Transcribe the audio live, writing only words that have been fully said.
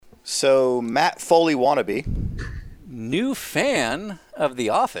So, Matt Foley wannabe. New fan of The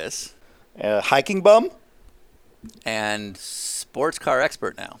Office. Hiking bum. And sports car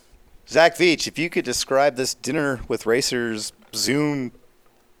expert now. Zach Veach, if you could describe this Dinner with Racers Zoom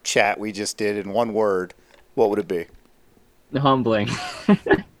chat we just did in one word, what would it be? Humbling.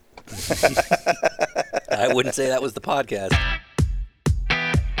 I wouldn't say that was the podcast.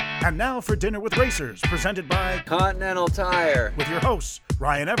 And now for Dinner with Racers, presented by Continental Tire. with your hosts,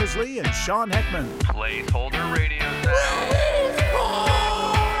 Ryan Eversley and Sean Heckman. Placeholder radio sound.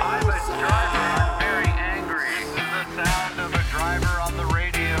 I'm a driver. I'm very angry. This is the sound of a driver on the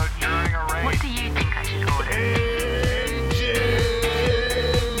radio during a race. What do you think I should order?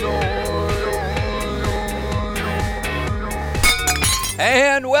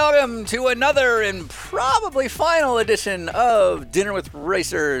 And welcome to another and probably final edition of Dinner with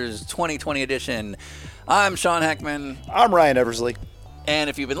Racers 2020 edition. I'm Sean Heckman. I'm Ryan Eversley.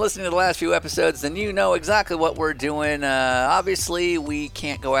 And if you've been listening to the last few episodes, then you know exactly what we're doing. Obviously, we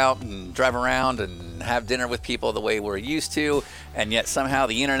can't go out and drive around and have dinner with people the way we're used to, and yet somehow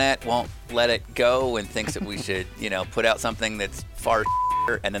the internet won't let it go and thinks that we should, put out something that's far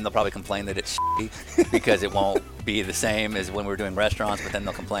and then they'll probably complain that it's because it won't be the same as when we're doing restaurants, but then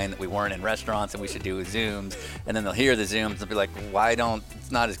they'll complain that we weren't in restaurants and we should do Zooms, and then they'll hear the Zooms and be like,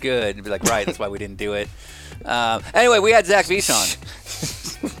 it's not as good, and be like, right, that's why we didn't do it. Anyway, we had Zach Veach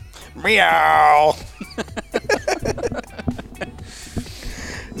on. Meow.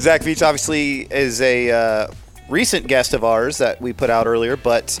 Zach Veach obviously is a recent guest of ours that we put out earlier,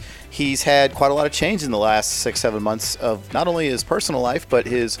 but he's had quite a lot of change in the last 6-7 months of not only his personal life, but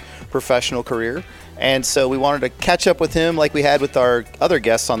his professional career. And so we wanted to catch up with him like we had with our other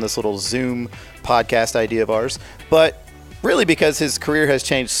guests on this little Zoom podcast idea of ours. But really because his career has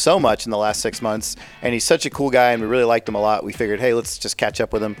changed so much in the last 6 months, and he's such a cool guy and we really liked him a lot, we figured, hey, let's just catch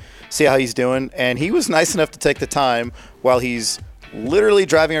up with him, see how he's doing. And he was nice enough to take the time while he's literally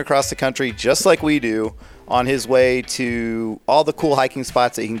driving across the country just like we do, on his way to all the cool hiking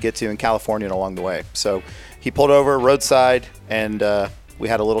spots that he can get to in California and along the way. So he pulled over roadside, and we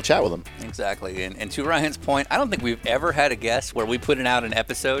had a little chat with him. Exactly. And to Ryan's point, I don't think we've ever had a guest where we put out an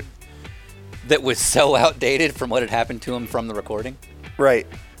episode that was so outdated from what had happened to him from the recording. Right.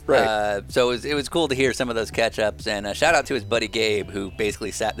 So it was cool to hear some of those catch-ups. And shout out to his buddy Gabe, who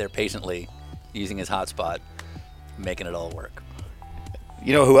basically sat there patiently using his hotspot, making it all work.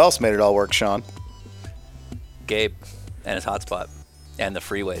 You know who else made it all work, Sean? Gabe and his hotspot and the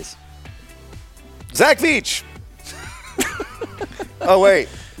freeways. Zach Veach. Oh, wait.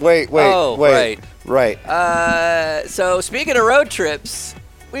 Oh, Right. So speaking of road trips,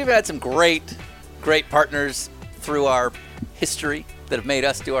 we've had some great partners through our history that have made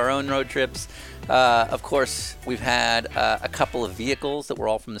us do our own road trips. Of course, we've had a couple of vehicles that were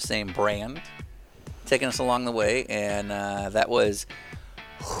all from the same brand taking us along the way, and that was...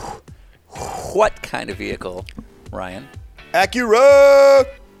 What kind of vehicle, Ryan? Acura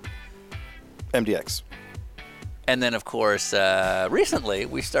MDX. And then, of course, recently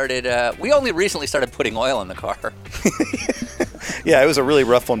we only recently started putting oil in the car. Yeah, it was a really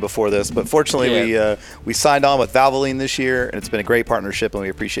rough one before this, but fortunately we signed on with Valvoline this year, and it's been a great partnership, and we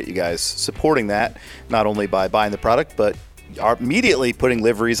appreciate you guys supporting that, not only by buying the product, but immediately putting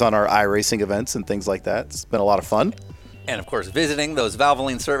liveries on our iRacing events and things like that. It's been a lot of fun. And, of course, visiting those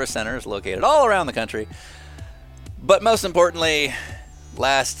Valvoline service centers located all around the country. But most importantly,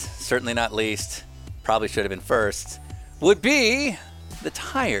 last, certainly not least, probably should have been first, would be the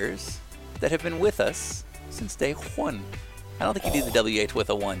tires that have been with us since day one. I don't think you do the WH with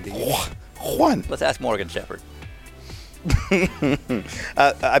a 1, do you? One. Let's ask Morgan Shepherd.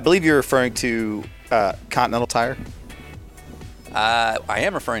 I believe you're referring to Continental Tire. I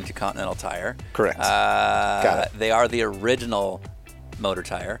am referring to Continental Tire. Correct. Got it. They are the original motor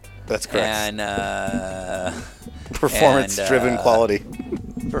tire. That's correct. And performance-driven quality.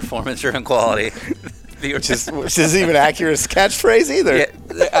 Performance-driven quality. which is even Acura's catchphrase either.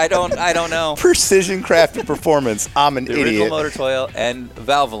 Yeah, I don't know. Precision crafted performance. I'm an the idiot. Original motor oil and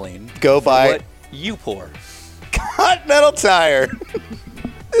Valvoline. Go buy what you pour. Continental Tire.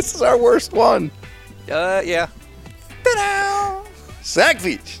 This is our worst one. Yeah. Ta-da! Zach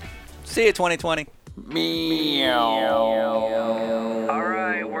Veach. See you 2020. All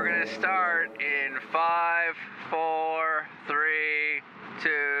right, we're going to start in 5, 4, 3,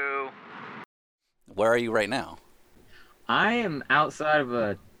 2. Where are you right now? I am outside of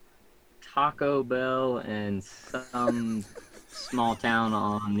a Taco Bell in some small town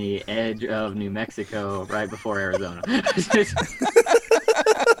on the edge of New Mexico, right before Arizona.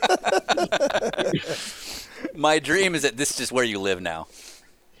 My dream is that this is just where you live now.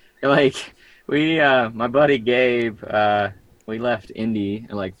 like my buddy Gabe, we left Indy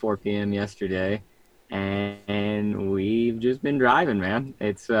at like 4 p.m. yesterday, and we've just been driving, man.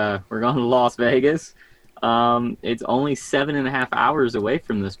 It's we're going to Las Vegas. It's only 7.5 hours away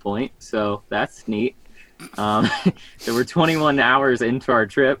from this point, so that's neat. So we're 21 hours into our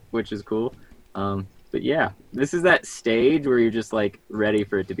trip, which is cool. But yeah, this is that stage where you're just like ready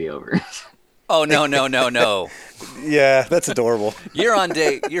for it to be over. Oh no. Yeah, that's adorable. You're on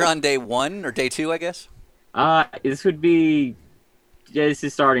day 1 or day 2, I guess. This would be. Yeah, this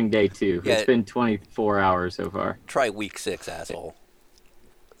is starting day 2. Yeah. It's been 24 hours so far. Try week 6, asshole.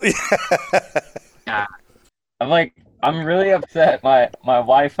 Yeah. I'm really upset. My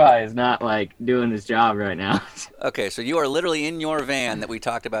Wi-Fi is not like doing its job right now. Okay, so you are literally in your van that we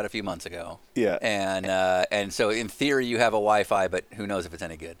talked about a few months ago. Yeah. And so in theory you have a Wi-Fi, but who knows if it's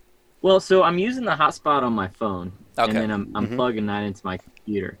any good. Well, so I'm using the hotspot on my phone, Okay. and then I'm plugging that into my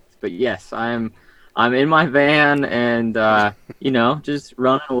computer. But yes, I'm in my van, and just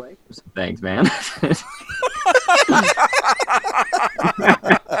running away from some things, man.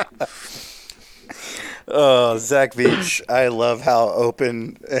 Oh, Zach Veach, I love how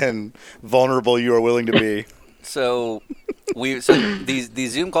open and vulnerable you are willing to be. So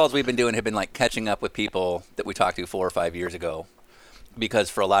these Zoom calls we've been doing have been like catching up with people that we talked to 4 or 5 years ago, because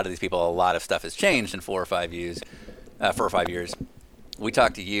for a lot of these people, a lot of stuff has changed in 4 or 5 years. We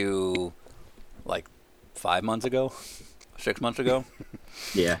talked to you like 5 months ago, 6 months ago.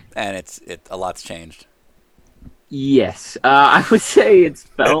 Yeah. And it's a lot's changed. Yes, I would say it's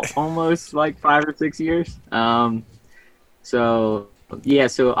felt almost like 5 or 6 years. So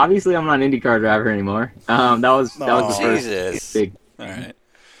obviously I'm not an IndyCar driver anymore. That was the first Jesus. big. All right.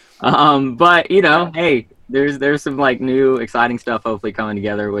 But hey, there's some like new exciting stuff hopefully coming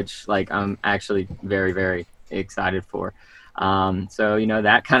together, which like I'm actually very, very excited for. So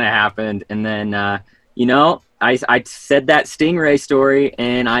that kind of happened, and then I said that Stingray story,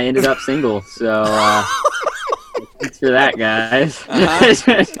 and I ended up single. So thanks for that, guys.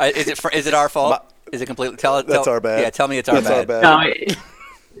 Is it our fault? Is it completely? That's our bad. Yeah, tell me it's our bad.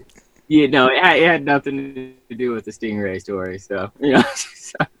 No, it had nothing to do with the Stingray story. So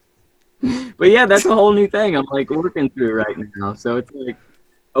but yeah, that's a whole new thing I'm like working through right now. So it's like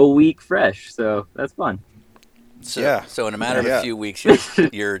a week fresh. So that's fun. So in a matter of a few weeks,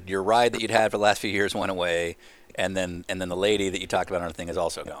 your ride that you'd had for the last few years went away, and then the lady that you talked about on the thing is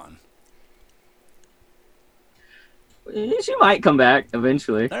also gone. She might come back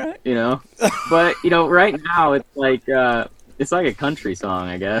eventually. All right. But right now it's like a country song,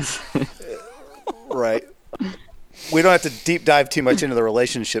 I guess. Right. We don't have to deep dive too much into the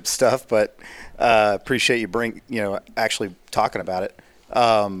relationship stuff, but appreciate you actually talking about it.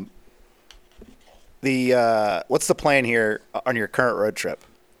 What's the plan here on your current road trip?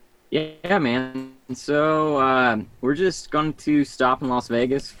 Yeah, man. So we're just going to stop in Las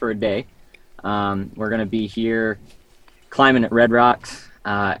Vegas for a day. We're going to be here climbing at Red Rocks,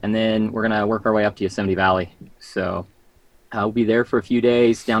 and then we're going to work our way up to Yosemite Valley. So we'll be there for a few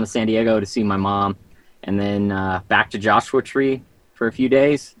days, down to San Diego to see my mom, and then back to Joshua Tree for a few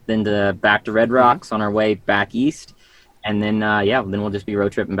days, then back to Red Rocks on our way back east, and then then we'll just be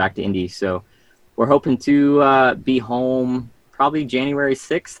road tripping back to Indy. So we're hoping to be home probably January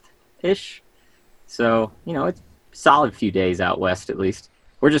 6th-ish. So, it's a solid few days out west at least.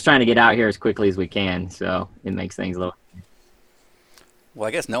 We're just trying to get out here as quickly as we can, so it makes things a little... Well,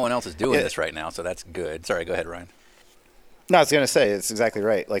 I guess no one else is doing this right now, so that's good. Sorry, go ahead, Ryan. No, I was going to say, it's exactly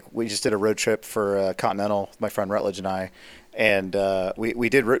right. Like, we just did a road trip for Continental, my friend Rutledge and I, and we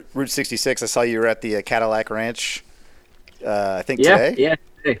did Route 66. I saw you were at the Cadillac Ranch, I think today. Yeah.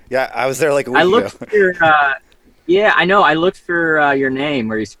 Yeah, I was there like a week I looked ago. for your, I know. I looked for your name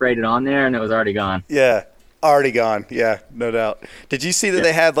where you sprayed it on there, and it was already gone. Yeah, already gone. Yeah, no doubt. Did you see that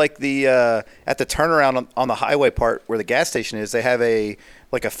they had like the at the turnaround on the highway part where the gas station is? They have a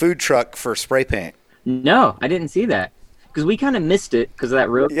food truck for spray paint. No, I didn't see that because we kind of missed it because of that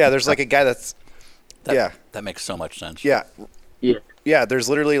road. Yeah, there's like a guy That makes so much sense. Yeah. There's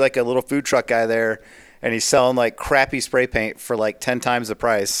literally like a little food truck guy there, and he's selling like crappy spray paint for like 10 times the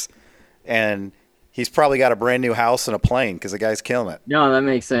price, and he's probably got a brand new house and a plane because the guy's killing it. No, that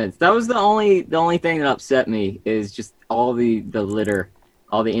makes sense. That was the only thing that upset me is just all the litter,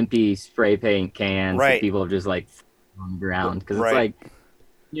 all the empty spray paint cans that people have just like on the ground. Because it's like,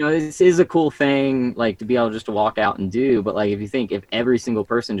 this is a cool thing like to be able just to walk out and do. But like if you think if every single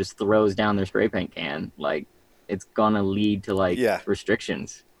person just throws down their spray paint can, like it's gonna lead to like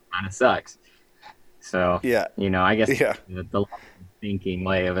restrictions. Kind of sucks. So I guess thinking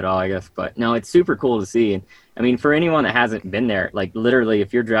way of it all, I guess. But no, it's super cool to see. And I mean, for anyone that hasn't been there, like literally,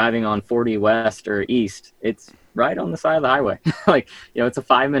 if you're driving on 40 West or East, it's right on the side of the highway. Like, it's a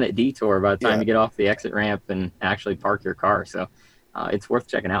 5-minute detour by the time you get off the exit ramp and actually park your car. So it's worth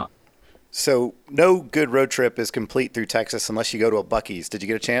checking out. So no good road trip is complete through Texas unless you go to a Buc-ee's. Did you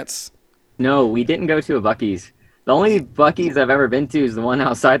get a chance? No, we didn't go to a Buc-ee's. The only Buc-ee's I've ever been to is the one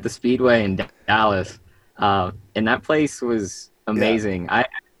outside the Speedway in Dallas. And that place was amazing. I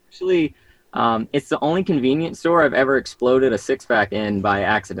actually, it's the only convenience store I've ever exploded a 6-pack in by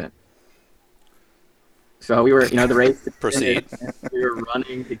accident. So we were, the race. Proceed. We were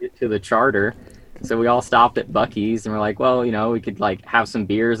running to get to the charter. So we all stopped at Buc-ee's and we're like, well, we could like have some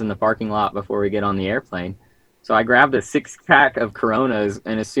beers in the parking lot before we get on the airplane. So I grabbed a 6-pack of Coronas,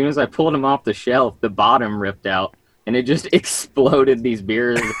 and as soon as I pulled them off the shelf, the bottom ripped out, and it just exploded these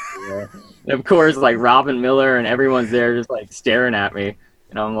beers. And of course, like Robin Miller and everyone's there just like staring at me,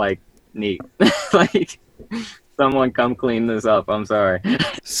 and I'm like, neat. Like, someone come clean this up. I'm sorry.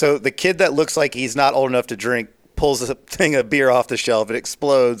 So the kid that looks like he's not old enough to drink pulls a thing of beer off the shelf. It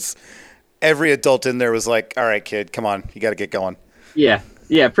explodes. Every adult in there was like, all right, kid, come on. You got to get going. Yeah,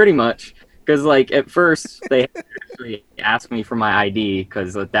 pretty much. Because, like, at first, they actually asked me for my ID,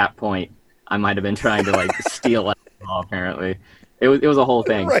 because at that point, I might have been trying to, like, steal alcohol, apparently. It was a whole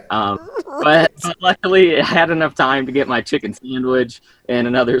thing. Right. But luckily, I had enough time to get my chicken sandwich and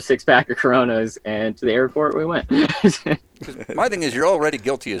another 6-pack of Coronas, and to the airport we went. My thing is, you're already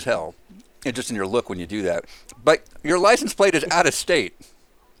guilty as hell, and just in your look when you do that. But your license plate is out of state.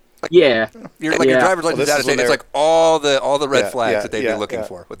 Yeah. Your driver's license is out of state. It's like all the red flags that they'd be looking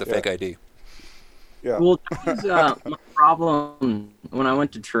for with the fake ID. Yeah. Well, that was my problem when I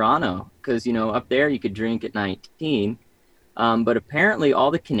went to Toronto, because, up there you could drink at 19, but apparently all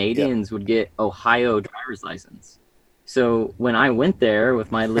the Canadians would get Ohio driver's license. So when I went there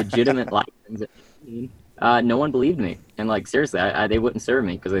with my legitimate license at 19, no one believed me. And, like, seriously, they wouldn't serve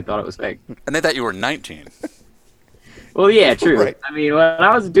me because they thought it was fake. And they thought you were 19. Well, yeah, true. Right. I mean, when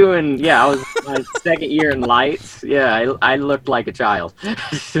I was doing, I was my second year in lights. Yeah, I looked like a child.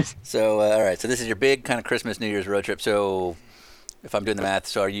 So, all right. So this is your big kind of Christmas, New Year's road trip. So if I'm doing the math,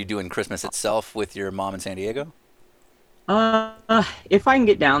 so are you doing Christmas itself with your mom in San Diego? If I can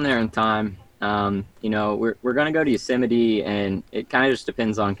get down there in time, we're going to go to Yosemite, and it kind of just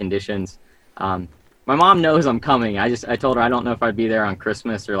depends on conditions. My mom knows I'm coming. I told her I don't know if I'd be there on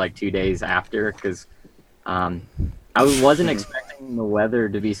Christmas or like 2 days after, because I wasn't expecting the weather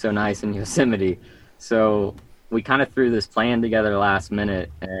to be so nice in Yosemite. So we kind of threw this plan together last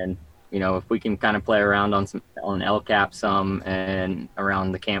minute, and if we can kind of play around on El Cap some and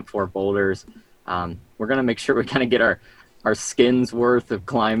around the Camp 4 boulders, we're going to make sure we kind of get our skin's worth of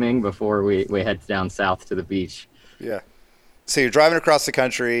climbing before we head down south to the beach. Yeah. So you're driving across the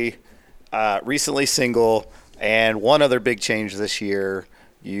country, recently single, and one other big change this year.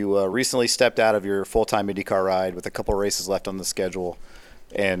 You recently stepped out of your full-time IndyCar ride with a couple races left on the schedule.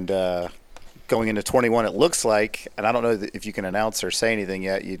 And going into 21, it looks like, and I don't know if you can announce or say anything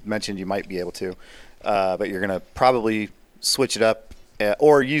yet. You mentioned you might be able to, but you're going to probably switch it up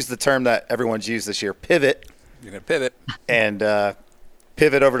or use the term that everyone's used this year, pivot. You're going to pivot. And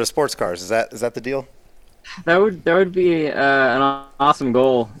pivot over to sports cars. Is that the deal? That would be an awesome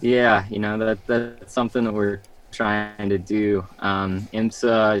goal. Yeah, that's something that we're trying to do.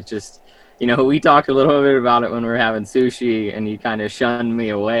 IMSA just, we talked a little bit about it when we were having sushi, and you kind of shunned me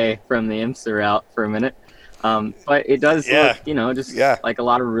away from the IMSA route for a minute. But it does look, like a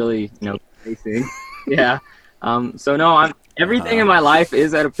lot of really, racing. Yeah. So no, everything in my life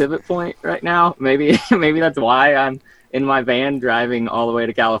is at a pivot point right now. Maybe that's why I'm in my van driving all the way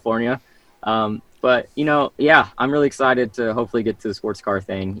to California. But, I'm really excited to hopefully get to the sports car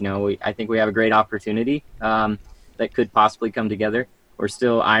thing. I think we have a great opportunity that could possibly come together. We're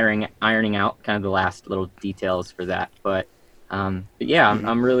still ironing out kind of the last little details for that. But I'm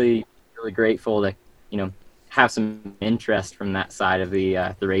really, really grateful to, have some interest from that side of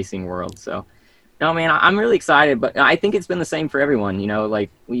the racing world. So, no, man, I'm really excited. But I think it's been the same for everyone.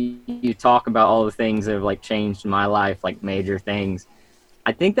 You talk about all the things that have, like, changed in my life, like major things.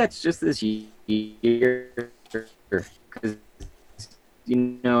 I think that's just this year, because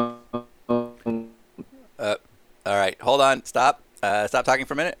all right, hold on, stop talking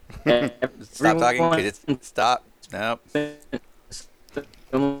for a minute. Stop talking. Stop. No. This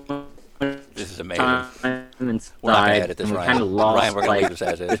is amazing. We're not gonna edit this, Ryan. Ryan, we're gonna leave this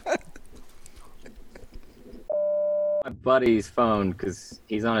as is. My buddy's phone, because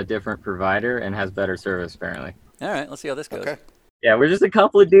he's on a different provider and has better service apparently. All right, let's see how this goes. Okay. Yeah, we're just a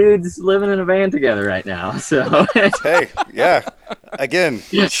couple of dudes living in a van together right now. So Hey, yeah. Again,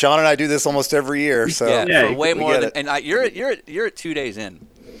 Sean and I do this almost every year, so Yeah, for way we more get than. it. And you're at 2 days in.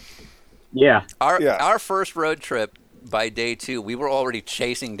 yeah, Our first road trip by day 2, we were already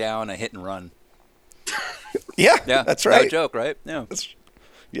chasing down a hit and run. Yeah, Yeah, that's No right. joke, right? Yeah.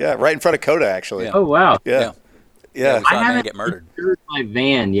 Yeah, right in front of Coda, actually. Yeah. oh wow. Yeah. Yeah, Yeah. we saw a man haven't get murdered. secured my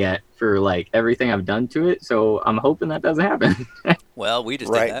van yet for like everything I've done to it, so I'm hoping that doesn't happen. Well, we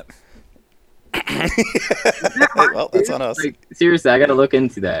just Right. did that. Well, that's on us. Like, seriously, I got to look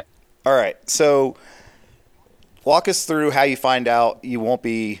into that. All right. So walk us through how you find out you won't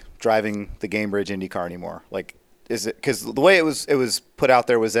be driving the Gamebridge IndyCar anymore. Like, is it because the way it was put out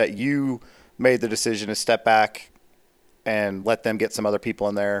there was that you made the decision to step back and let them get some other people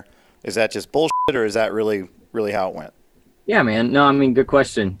in there. Is that just bullshit, or is that really how it went? Yeah, man. No, I mean, good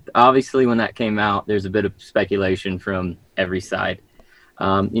question. Obviously, when that came out, there's a bit of speculation from every side.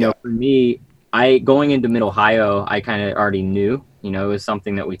 For me, going into Mid-Ohio, I kind of already knew, it was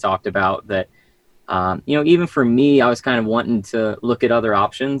something that we talked about that, even for me, I was kind of wanting to look at other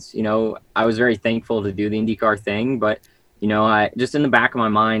options. I was very thankful to do the IndyCar thing, but, I just in the back of my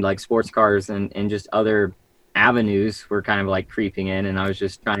mind, like sports cars and just other avenues were kind of like creeping in, and I was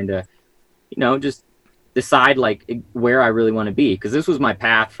just trying to, just decide like where I really want to be, because this was my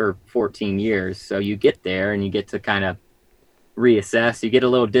path for 14 years. So you get there and you get to kind of reassess, you get a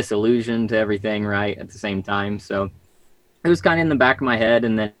little disillusioned to everything right at the same time. So it was kind of in the back of my head.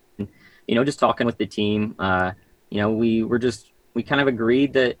 And then, just talking with the team, we kind of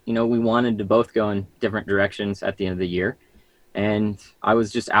agreed that, we wanted to both go in different directions at the end of the year. And I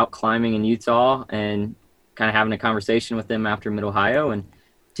was just out climbing in Utah and kind of having a conversation with them after Mid-Ohio. And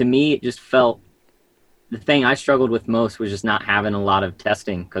to me, it just felt, the thing I struggled with most was just not having a lot of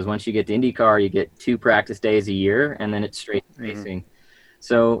testing, because once you get to IndyCar, you get 2 practice days a year, and then it's straight racing.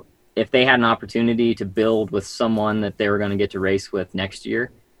 So if they had an opportunity to build with someone that they were going to get to race with next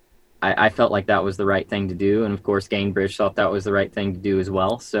year, I felt like that was the right thing to do. And of course, Gainbridge thought that was the right thing to do as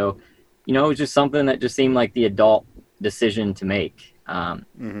well. So, it was just something that just seemed like the adult decision to make,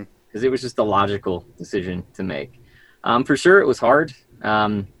 because it was just a logical decision to make. For sure, it was hard.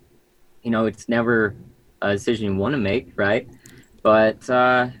 It's never a decision you want to make, right? But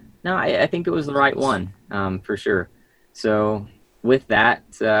no, I think it was the right one, for sure. So with that,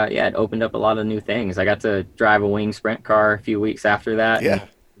 it opened up a lot of new things. I got to drive a wing sprint car a few weeks after that. Yeah.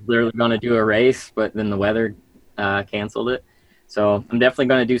 Literally going to do a race, but then the weather canceled it. So I'm definitely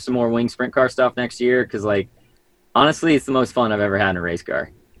going to do some more wing sprint car stuff next year, because, like, honestly, it's the most fun I've ever had in a race car.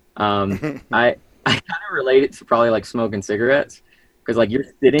 I kind of relate it to probably like smoking cigarettes, because like you're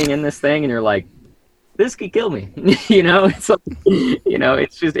sitting in this thing and you're like, this could kill me. It's like,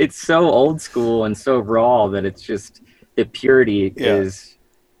 it's so old school and so raw that it's just, the purity is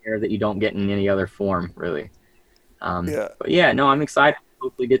there that you don't get in any other form, really. But yeah, no, I'm excited to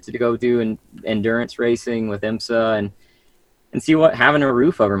hopefully get to go do endurance racing with IMSA and see what having a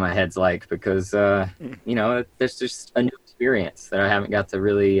roof over my head's like, because there's just a new experience that I haven't got to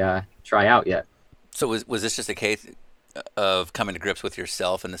really try out yet. So was this just a case of coming to grips with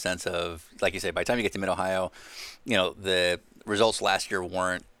yourself, in the sense of, like you say, by the time you get to Mid-Ohio, the results last year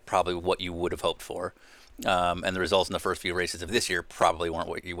weren't probably what you would have hoped for, and the results in the first few races of this year probably weren't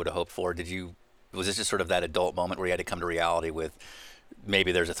what you would have hoped for. Was this just sort of that adult moment where you had to come to reality with,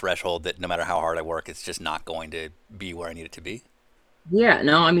 maybe there's a threshold that no matter how hard I work, it's just not going to be where I need it to be? Yeah,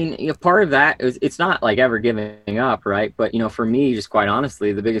 no, I mean, part of that is, it's not like ever giving up, right? But, for me, just quite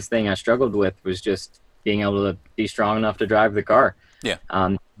honestly, the biggest thing I struggled with was just being able to be strong enough to drive the car. Yeah.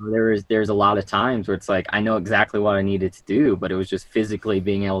 There's a lot of times where it's like, I know exactly what I needed to do, but it was just physically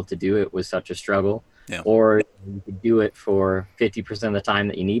being able to do it was such a struggle. Yeah. Or you could do it for 50% of the time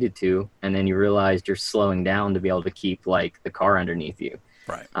that you needed to, and then you realized you're slowing down to be able to keep like the car underneath you.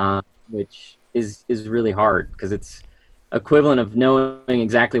 Right. Which is really hard, because it's equivalent of knowing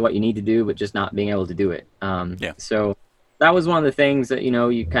exactly what you need to do, but just not being able to do it. So that was one of the things that,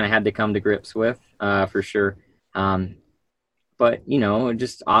 you kind of had to come to grips with, for sure. But,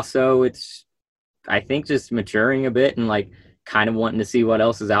 just also it's, I think, just maturing a bit and like kind of wanting to see what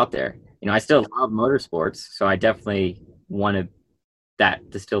else is out there. I still love motorsports, so I definitely wanted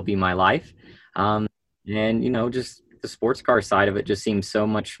that to still be my life. And, just the sports car side of it just seems so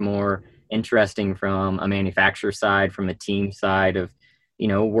much more interesting from a manufacturer side, from a team side of,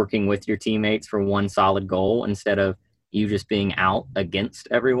 working with your teammates for one solid goal instead of you just being out against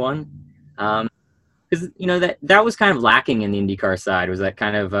everyone. Because, that was kind of lacking in the IndyCar side, was that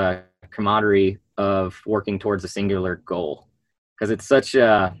kind of camaraderie of working towards a singular goal. Because it's such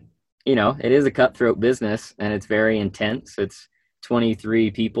a, it is a cutthroat business, and it's very intense. It's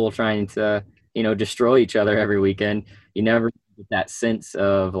 23 people trying to, destroy each other every weekend, you never get that sense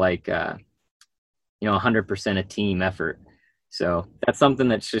of like, 100% a team effort. So that's something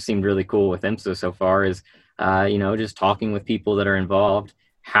that's just seemed really cool with IMSA so far is, just talking with people that are involved,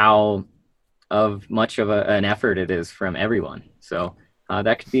 how of much of an effort it is from everyone. So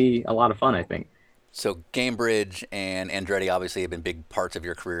that could be a lot of fun, I think. So Gamebridge and Andretti obviously have been big parts of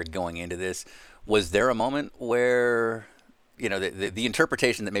your career going into this. Was there a moment where, the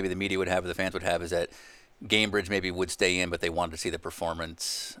interpretation that maybe the media would have or the fans would have is that Gamebridge maybe would stay in, but they wanted to see the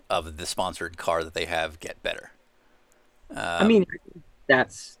performance of the sponsored car that they have get better? I mean,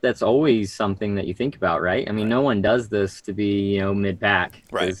 that's always something that you think about, right? I mean, no one does this to be, mid-pack.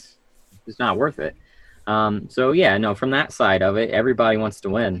 Right. It's not worth it. So yeah, no, from that side of it, everybody wants to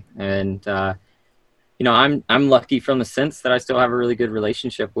win. And, I'm lucky from the sense that I still have a really good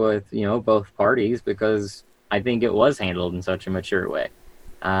relationship with, both parties because I think it was handled in such a mature way.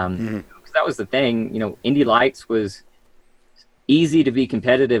 'Cause that was the thing, Indy Lights was easy to be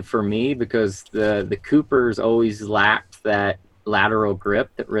competitive for me because the Coopers always lacked that lateral grip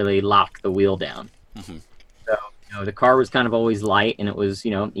that really locked the wheel down. So, the car was kind of always light and it was,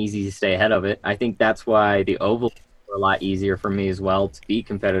 easy to stay ahead of it. I think that's why the oval were a lot easier for me as well to be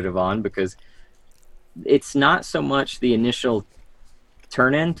competitive on because it's not so much the initial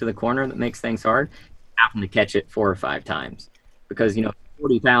turn in to the corner that makes things hard, having to catch it 4 or 5 times because,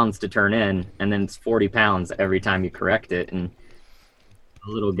 40 pounds to turn in and then it's 40 pounds every time you correct it. And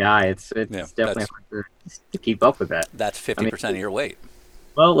a little guy, it's definitely hard to keep up with that. That's 50% of your weight.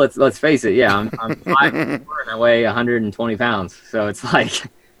 Well, let's face it. Yeah, I'm 5'4" and I weigh 120 pounds. So it's like,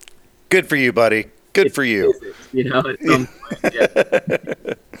 good for you, buddy. Good for you. At some point,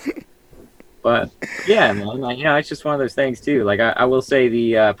 yeah. But yeah, man, it's just one of those things too. Like I will say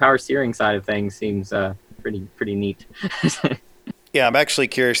the power steering side of things seems pretty neat. Yeah, I'm actually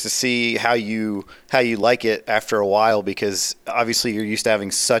curious to see how you like it after a while because obviously you're used to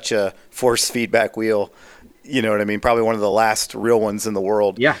having such a force feedback wheel. You know what I mean? Probably one of the last real ones in the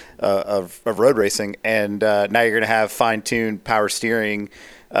world. Yeah. Of road racing, and now you're going to have fine-tuned power steering.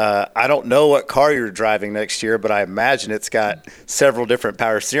 I don't know what car you're driving next year, but I imagine it's got several different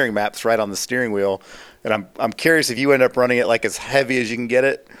power steering maps right on the steering wheel. And I'm curious if you end up running it like as heavy as you can get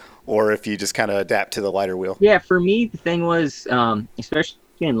it, or if you just kind of adapt to the lighter wheel. Yeah, for me, the thing was, especially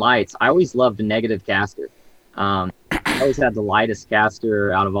in lights, I always loved the negative caster. I always had the lightest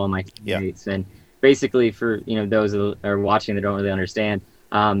caster out of all my teammates. Yeah. And basically for, those that are watching that don't really understand,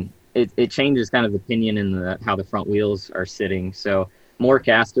 it changes kind of opinion in how the front wheels are sitting. So more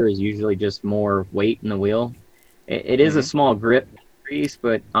caster is usually just more weight in the wheel. It is a small grip increase,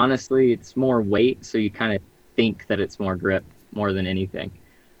 but honestly, it's more weight. So you kind of think that it's more grip more than anything.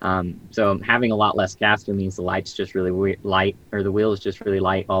 So having a lot less caster means the light's just really light, or the wheel is just really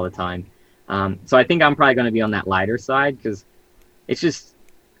light all the time. So I think I'm probably going to be on that lighter side because it's just,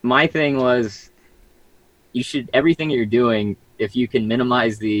 my thing was everything you're doing, if you can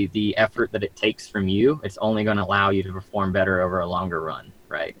minimize the effort that it takes from you, it's only going to allow you to perform better over a longer run,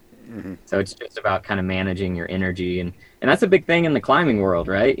 right? So it's just about kind of managing your energy. And that's a big thing in the climbing world,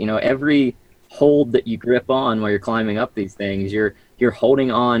 right? Every hold that you grip on while you're climbing up these things, you're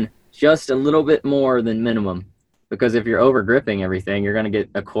holding on just a little bit more than minimum. Because if you're over gripping everything, you're going to get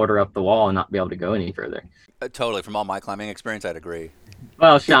a quarter up the wall and not be able to go any further. Totally. From all my climbing experience, I'd agree.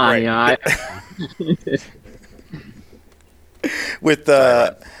 Well, Sean, right.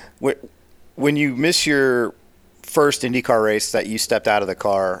 When you miss your first IndyCar race that you stepped out of the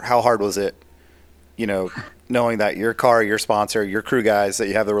car, how hard was it, knowing that your car, your sponsor, your crew guys that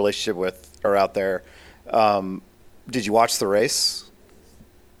you have the relationship with are out there? Did you watch the race?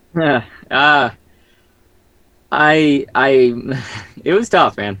 It was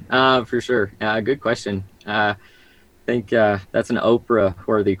tough, man, for sure. Good question. I think that's an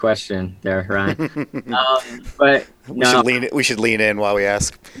Oprah-worthy question there, Ryan. But we should lean in while we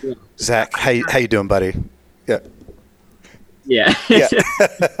ask. Yeah. Zach, how you doing, buddy? Yeah.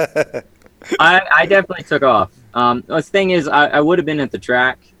 I definitely took off. The thing is, I would have been at the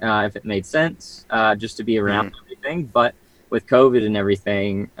track if it made sense, just to be around everything. But with COVID and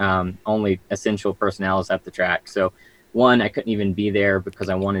everything, only essential personnel is at the track. So, I couldn't even be there because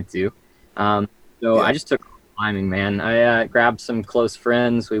I wanted to. I just took climbing, man. I grabbed some close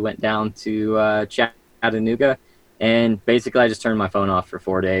friends. We went down to Chattanooga, and basically I just turned my phone off for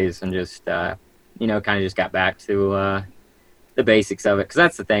 4 days and just, kind of just got back to the basics of it. Because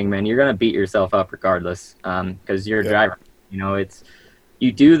that's the thing, man. You're going to beat yourself up regardless because you're a driver.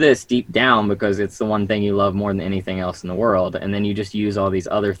 You do this deep down because it's the one thing you love more than anything else in the world. And then you just use all these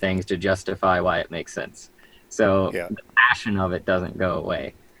other things to justify why it makes sense. So the passion of it doesn't go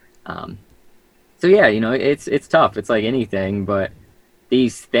away. So yeah, it's tough. It's like anything, but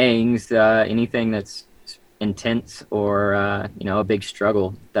these things, anything that's intense or a big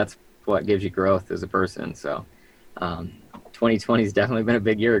struggle, that's what gives you growth as a person. So 2020 has definitely been a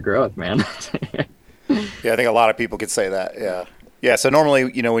big year of growth, man. Yeah, I think a lot of people could say that. Yeah. So normally,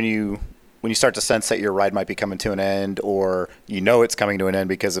 when you start to sense that your ride might be coming to an end, or it's coming to an end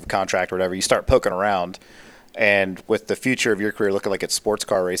because of contract or whatever, you start poking around. And with the future of your career looking like it's sports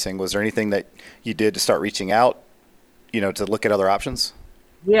car racing, was there anything that you did to start reaching out, to look at other options?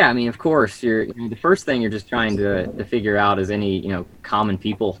 Yeah, I mean, of course, the first thing you're just trying to figure out is any, common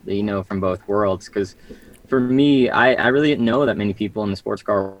people that you know from both worlds. Because for me, I really didn't know that many people in the sports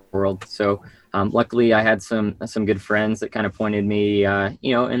car world. So luckily, I had some good friends that kind of pointed me,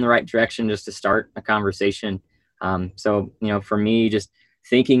 in the right direction just to start a conversation. So for me, just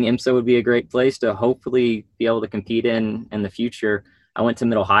thinking IMSA would be a great place to hopefully be able to compete in the future. I went to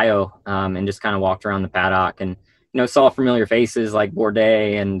Mid-Ohio and just kind of walked around the paddock and saw familiar faces like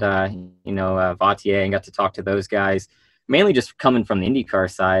Bourdais and, Vautier, and got to talk to those guys, mainly just coming from the IndyCar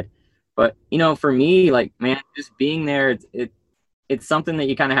side. But, for me, like, man, just being there, it's something that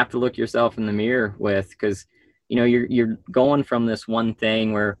you kind of have to look yourself in the mirror with, because, you're going from this one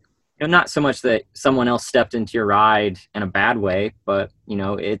thing where, not so much that someone else stepped into your ride in a bad way, but,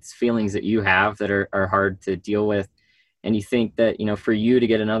 it's feelings that you have that are hard to deal with. And you think that, for you to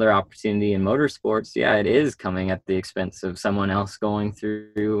get another opportunity in motorsports, yeah, it is coming at the expense of someone else going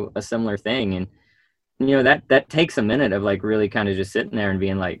through a similar thing. And, that takes a minute of like really kind of just sitting there and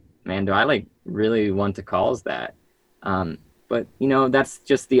being like, man, do I like really want to cause that? But, that's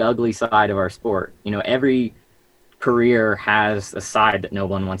just the ugly side of our sport. Every career has a side that no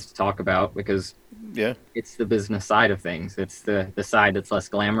one wants to talk about because it's the business side of things. It's the side that's less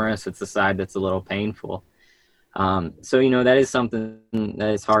glamorous. It's the side that's a little painful. So, that is something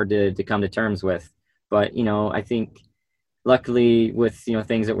that is hard to come to terms with. But, I think luckily with,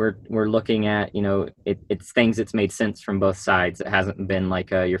 things that we're looking at, it's things that's made sense from both sides. It hasn't been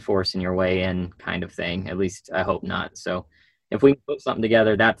like you're forcing your way in kind of thing. At least I hope not. So if we put something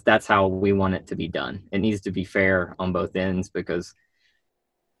together, that's how we want it to be done. It needs to be fair on both ends because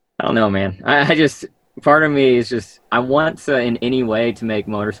I don't know, man. I just, part of me is just, I want to in any way to make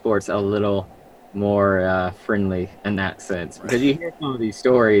motorsports a little more friendly in that sense, because you hear some of these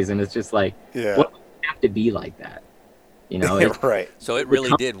stories and it's just like, what does it have to be like that? Right. So it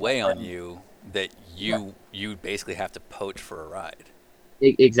really did weigh on you that you basically have to poach for a ride.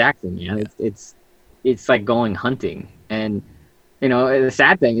 Exactly, man. Yeah. It's like going hunting, and the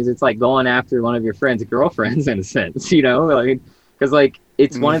sad thing is it's like going after one of your friend's girlfriends in a sense, because like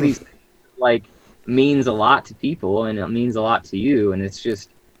it's one of these like means a lot to people and it means a lot to you, and it's just,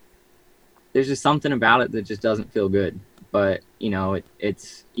 there's just something about it that just doesn't feel good. But,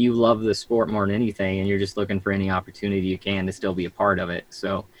 it's you love the sport more than anything, and you're just looking for any opportunity you can to still be a part of it.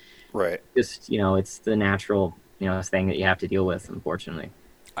 So, right. Just, it's the natural, thing that you have to deal with, unfortunately.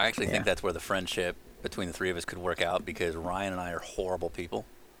 I actually think that's where the friendship between the three of us could work out, because Ryan and I are horrible people.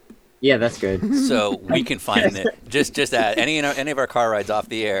 Yeah, that's good. So we can find it. Just at any of our car rides off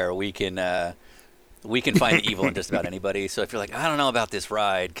the air, we can find the evil in just about anybody. So if you're like, I don't know about this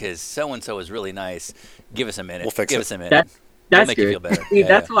ride because so-and-so is really nice, give us a minute. We'll fix it. Give us a minute. That's make good. You feel better. See,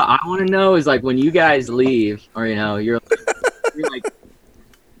 that's what I want to know is like when you guys leave, or, you're like,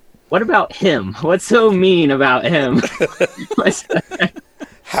 what about him? What's so mean about him?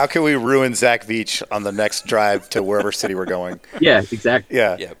 How can we ruin Zach Veach on the next drive to wherever city we're going? Yeah, exactly.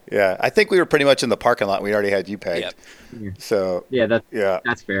 Yeah. Yep. Yeah. I think we were pretty much in the parking lot. We already had you pegged. Yep. So,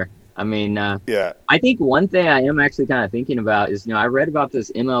 that's fair. I mean, I think one thing I am actually kind of thinking about is, I read about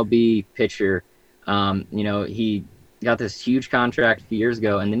this MLB pitcher. He got this huge contract a few years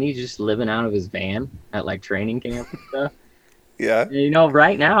ago, and then he's just living out of his van at like training camp and stuff. Yeah. And,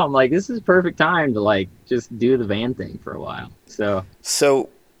 right now I'm like, this is perfect time to like just do the van thing for a while. So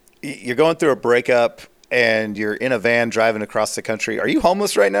you're going through a breakup and you're in a van driving across the country. Are you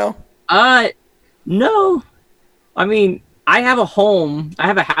homeless right now? No. I mean, I have a home. I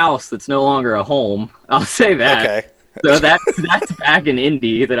have a house that's no longer a home. I'll say that. Okay. So that's back in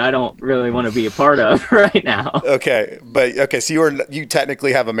Indy that I don't really want to be a part of right now. Okay. So you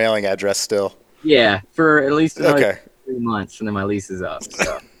technically have a mailing address still. Yeah, for at least another 3 months, and then my lease is up.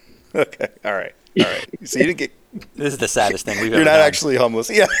 So. Okay. All right. So you didn't get. This is the saddest thing we've ever You're not done. actually homeless.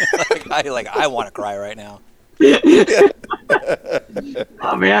 Yeah. I want to cry right now.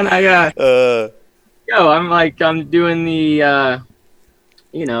 Oh man, I'm doing the,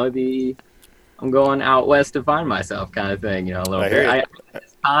 I'm going out west to find myself kind of thing, a little bit.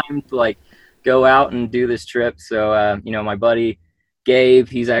 It's time to like go out and do this trip. So, my buddy Gabe,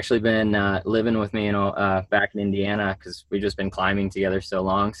 he's actually been living with me, back in Indiana because we've just been climbing together so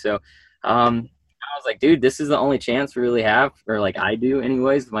long. So I was like, dude, this is the only chance we really have, or like I do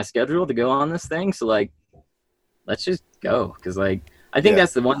anyways, with my schedule to go on this thing. So like, let's just go. Because like, I think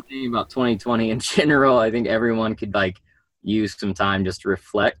that's the one thing about 2020 in general. I think everyone could like use some time just to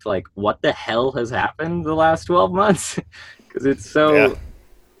reflect, like, what the hell has happened the last 12 months? Because it's so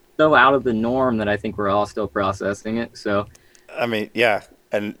out of the norm that I think we're all still processing it. So, I mean,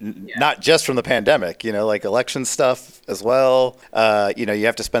 not just from the pandemic, like election stuff as well. You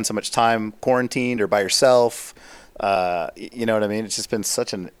have to spend so much time quarantined or by yourself. You know what I mean? It's just been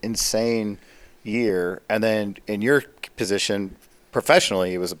such an insane year. And then in your position,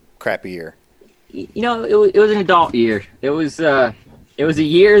 professionally, it was a crappy year. It was an adult year. It was a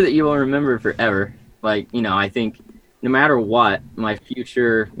year that you will remember forever. Like, I think no matter what, my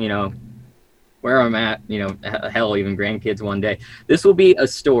future, where I'm at, hell, even grandkids one day, this will be a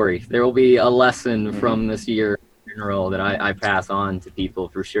story. There will be a lesson from this year in general that I pass on to people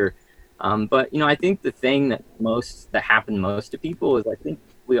for sure. But, I think the thing that happened most to people is I think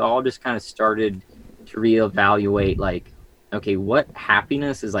we all just kind of started to reevaluate, like, okay, what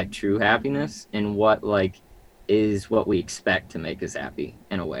happiness is like true happiness and what like is what we expect to make us happy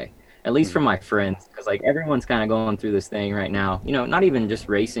in a way, at least from my friends. Because like everyone's kind of going through this thing right now, not even just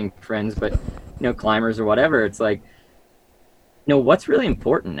racing friends, but, climbers or whatever. It's like, what's really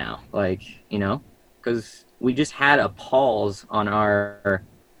important now? Like, because we just had a pause on our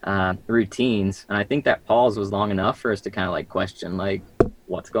routines. And I think that pause was long enough for us to kind of like question, like,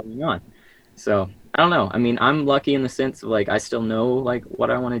 what's going on? So I don't know. I mean, I'm lucky in the sense of like, I still know like what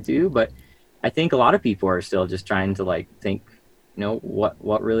I want to do, but I think a lot of people are still just trying to like think,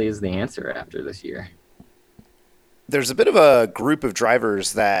 what really is the answer after this year? There's a bit of a group of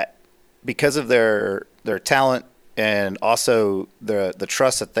drivers that, because of their talent and also the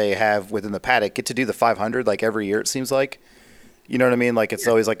trust that they have within the paddock, get to do the 500 like every year. It seems like, you know what I mean? Like it's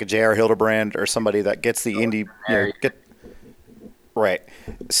always like a J.R. Hildebrand or somebody that gets the Indy. Right.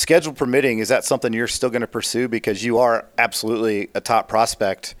 Schedule permitting, is that something you're still going to pursue because you are absolutely a top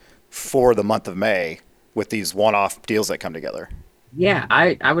prospect for the month of May with these one-off deals that come together? Yeah,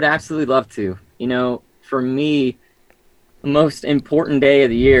 I would absolutely love to. For me, the most important day of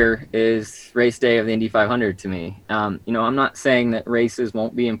the year is race day of the Indy 500 to me. I'm not saying that races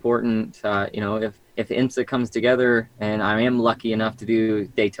won't be important. If IMSA comes together and I am lucky enough to do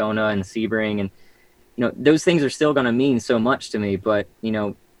Daytona and Sebring, and those things are still going to mean so much to me. But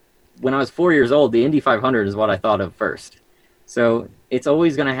when I was 4 years old, the Indy 500 is what I thought of first. So it's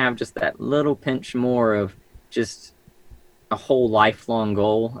always going to have just that little pinch more of just a whole lifelong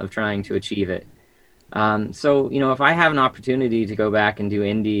goal of trying to achieve it. So, if I have an opportunity to go back and do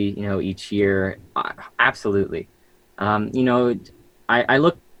Indy, each year, absolutely. I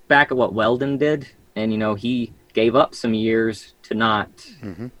look back at what Weldon did, and, he gave up some years to not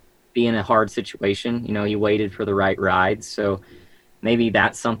be in a hard situation. He waited for the right ride. So maybe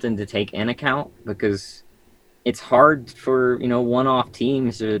that's something to take in account, because it's hard for, one-off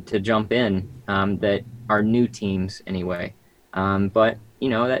teams to jump in that are new teams anyway. But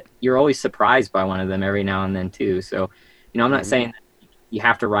that you're always surprised by one of them every now and then too. So, I'm not saying that you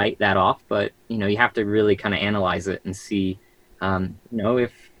have to write that off, but, you have to really kind of analyze it and see,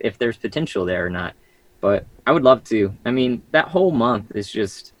 if there's potential there or not. But I would love to. I mean, that whole month is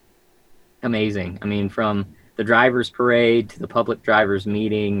just amazing. I mean, from the drivers parade to the public drivers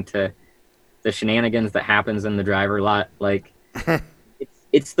meeting to the shenanigans that happens in the driver lot. Like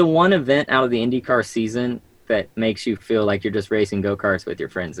it's the one event out of the IndyCar season that makes you feel like you're just racing go-karts with your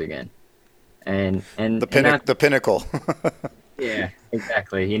friends again. And the pinnacle. Yeah,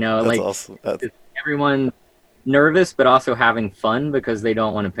 exactly. That's like awesome. Everyone nervous, but also having fun because they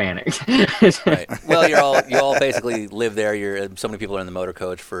don't want to panic. Right. Well, you all basically live there. So many people are in the motor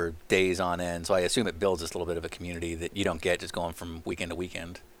coach for days on end. So I assume it builds this little bit of a community that you don't get just going from weekend to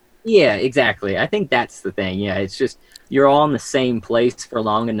weekend. Yeah, exactly. I think that's the thing. Yeah, it's just you're all in the same place for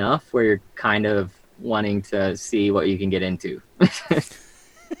long enough where you're kind of wanting to see what you can get into.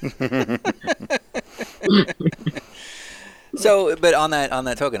 So, but on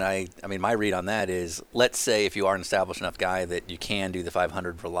that token, I mean, my read on that is, let's say if you are an established enough guy that you can do the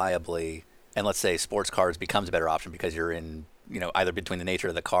 500 reliably, and let's say sports cars becomes a better option because you're in, either between the nature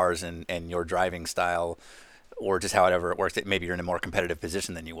of the cars and your driving style, or just however it works, that maybe you're in a more competitive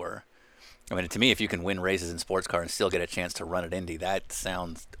position than you were. I mean, to me, if you can win races in sports car and still get a chance to run at Indy, that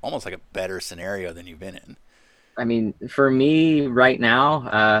sounds almost like a better scenario than you've been in. I mean, for me right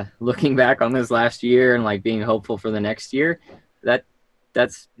now, looking back on this last year and like being hopeful for the next year,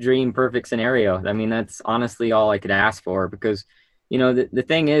 that's dream perfect scenario. I mean, that's honestly all I could ask for, because, the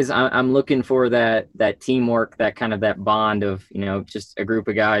thing is, I'm looking for that teamwork, that kind of that bond of, just a group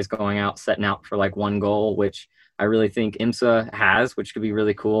of guys going out, setting out for like one goal, which I really think IMSA has, which could be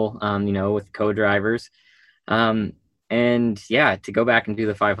really cool, with co-drivers. And yeah, to go back and do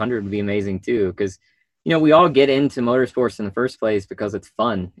the 500 would be amazing too, because, we all get into motorsports in the first place because it's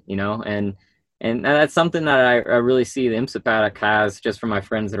fun, and that's something that I really see the IMSA paddock has, just from my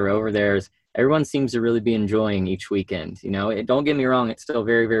friends that are over there, is everyone seems to really be enjoying each weekend. Don't get me wrong, it's still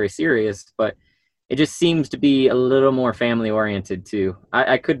very, very serious, but it just seems to be a little more family oriented too.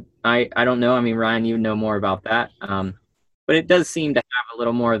 I don't know. I mean, Ryan, you know more about that. But it does seem to have a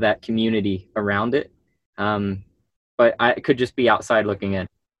little more of that community around it. But I could just be outside looking in.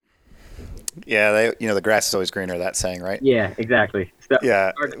 Yeah, the grass is always greener. That saying, right? Yeah, exactly. So,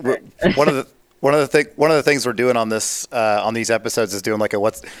 yeah, one of the things we're doing on this on these episodes is doing like a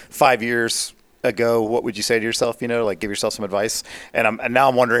what's 5 years ago. What would you say to yourself? Like give yourself some advice. And now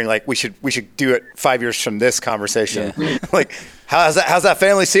I'm wondering, like we should do it 5 years from this conversation. Yeah. Like how's that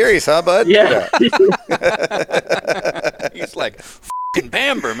family series, huh, bud? Yeah. He's like f***ing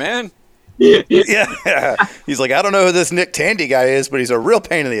Bamber, man. Yeah. He's like, I don't know who this Nick Tandy guy is, but he's a real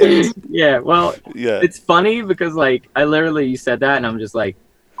pain in the ass. Yeah. Well, it's funny because like you said that, and I'm just like,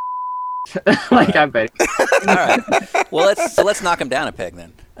 like I bet. All right. Well, let's knock him down a peg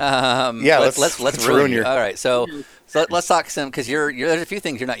then. Let's ruin your. All right. So let's talk some, because there's a few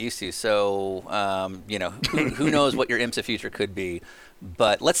things you're not used to. So who knows what your IMSA future could be,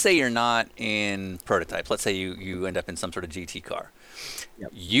 but let's say you're not in prototypes. Let's say you end up in some sort of GT car.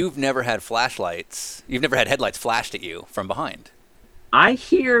 Yep. You've never had headlights flashed at you from behind. I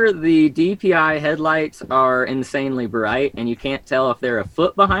hear the DPI headlights are insanely bright, and you can't tell if they're a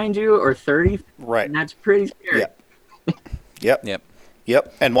foot behind you or 30. Right. And that's pretty scary.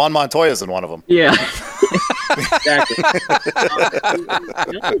 Yep. And Juan Montoya's in one of them. Yeah. Exactly.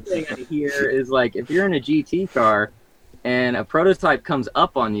 The other thing I hear is, like, if you're in a GT car and a prototype comes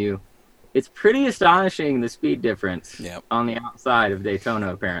up on you, it's pretty astonishing, the speed difference on the outside of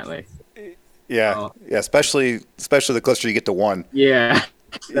Daytona, apparently. Yeah, especially the closer you get to one. Yeah.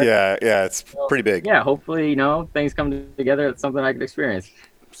 Yeah, it's pretty big. Yeah, hopefully, things come together. It's something I could experience.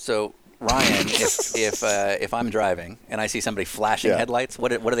 So, Ryan, if I'm driving and I see somebody flashing headlights,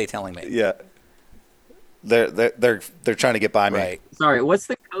 what are they telling me? Yeah. They're trying to get by me. Right. Sorry, what's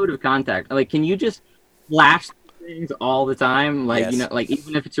the code of contact? Like, can you just flash things all the time? Like, like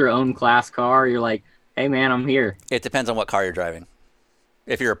even if it's your own class car, you're like, hey man, I'm here. It depends on what car you're driving.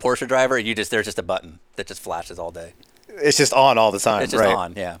 If you're a Porsche driver, there's just a button that just flashes all day. It's just on all the time. It's just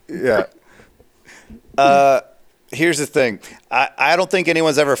on, yeah. Yeah. Here's the thing. I don't think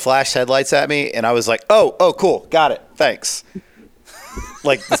anyone's ever flashed headlights at me, and I was like, oh, cool, got it, thanks.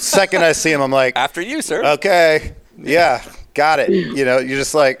 Like the second I see him, I'm like, after you, sir. Okay, yeah, got it. You're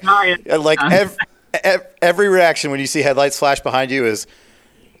just like every reaction when you see headlights flash behind you is,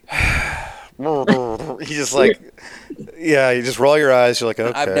 you just like, you just roll your eyes. You're like,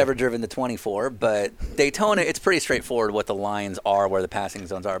 okay. I've never driven the 24, but Daytona, it's pretty straightforward what the lines are, where the passing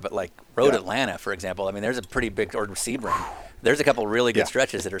zones are. But like Road Atlanta, for example, I mean, there's a pretty big, or Sebring, there's a couple really good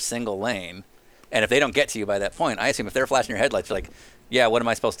stretches that are single lane. And if they don't get to you by that point, I assume if they're flashing your headlights, you're like, yeah, what am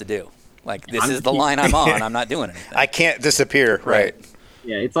I supposed to do? Like, this is the line I'm on. I'm not doing anything. I can't disappear. Right.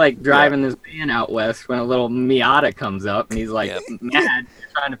 Yeah, it's like driving this van out west when a little Miata comes up and he's like mad,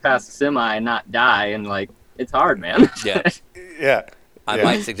 trying to pass a semi and not die, and like, it's hard, man. Yeah. Yeah. I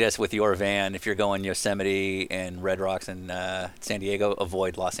might suggest with your van, if you're going Yosemite and Red Rocks and San Diego,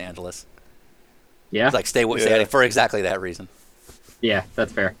 avoid Los Angeles. Yeah. It's like stay for exactly that reason. Yeah,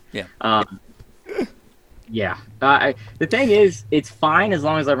 that's fair. Yeah. The thing is, it's fine as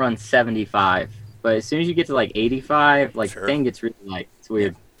long as I run 75. But as soon as you get to like 85, like the thing gets really light. It's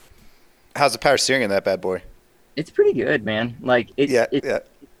weird. How's the power steering in that bad boy? It's pretty good, man. Like it's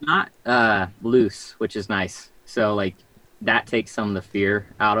not loose, which is nice. So like that takes some of the fear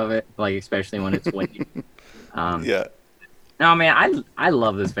out of it, like especially when it's windy. No, man, I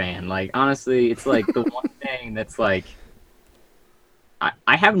love this van. Like honestly, it's like the one thing that's like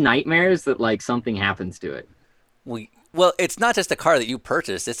I have nightmares that like something happens to it. Well, it's not just a car that you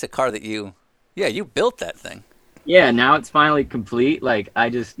purchased; it's a car that you built that thing. Yeah, now it's finally complete. Like I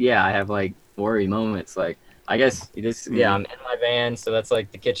have like worry moments. Like I guess I'm in my van, so that's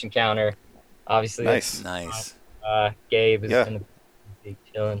like the kitchen counter. Obviously, nice. Gabe is in the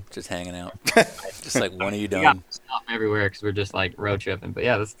chilling, just hanging out, just like one of you done. Stuff everywhere because we're just like road tripping. But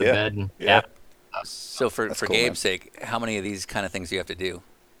yeah, that's the bed and So for cool, Gabe's sake, how many of these kind of things do you have to do?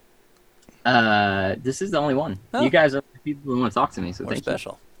 This is the only one. Oh. You guys are the people who want to talk to me, so We're thank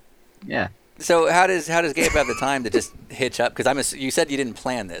special. you. Yeah. So how does Gabe have the time to just hitch up? Because you said you didn't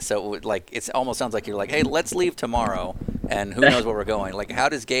plan this, so it almost sounds like you're like, hey, let's leave tomorrow, and who knows where we're going. Like, how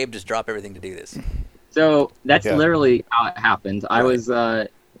does Gabe just drop everything to do this? So that's Yeah. literally how it happened. I Right. was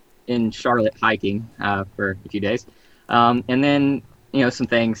in Charlotte hiking for a few days, and then some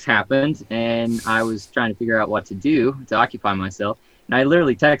things happened, and I was trying to figure out what to do to occupy myself. And I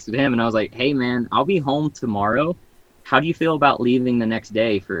literally texted him, and I was like, "Hey, man, I'll be home tomorrow. How do you feel about leaving the next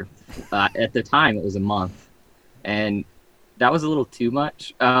day for?" At the time, it was a month, and that was a little too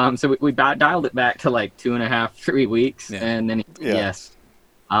much. So we dialed it back to like 2.5, 3 weeks, Yeah. and then Yeah. yes.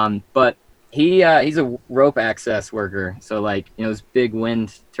 But he's a rope access worker, so like those big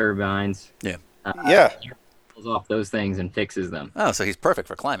wind turbines. Yeah. Yeah. He pulls off those things and fixes them. Oh, so he's perfect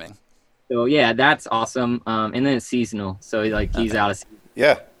for climbing. So yeah, that's awesome. And then it's seasonal, so he's out of season.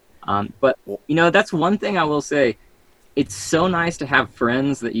 Yeah. But that's one thing I will say. It's so nice to have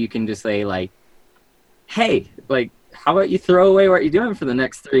friends that you can just say like, "Hey, like, how about you throw away what you're doing for the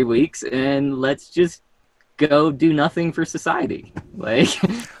next 3 weeks and let's just go do nothing for society." Like,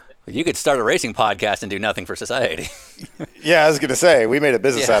 You could start a racing podcast and do nothing for society. Yeah, I was gonna say we made a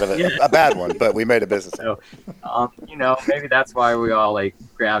business Yeah. out of it. A bad one, but we made a business. so, maybe that's why we all like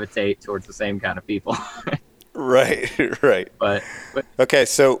gravitate towards the same kind of people. Right. Right. but Okay,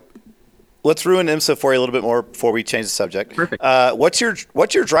 so let's ruin IMSA for you a little bit more before we change the subject. Perfect. What's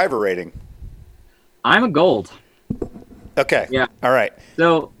your driver rating? I'm a gold. Okay. Yeah. All right.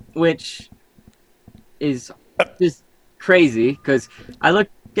 So, which is just crazy because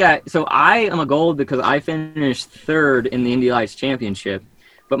so I am a gold because I finished third in the Indy Lights Championship,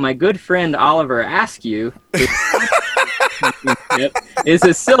 but my good friend Oliver Askew is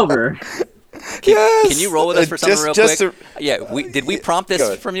a silver. Yes. Can you roll with us for something real quick? to- Yeah. Did we prompt Go this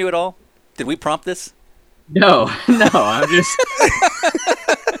ahead. from you at all? Did we prompt this? No, I'm just.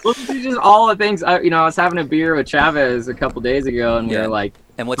 Well, this is just all the things. I was having a beer with Chavez a couple days ago, and we Yeah. were like,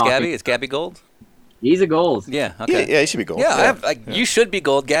 And what's talking- Gabby? Is Gabby gold? He's a gold. Yeah. Yeah, Okay. yeah, he should be gold. Yeah, you should be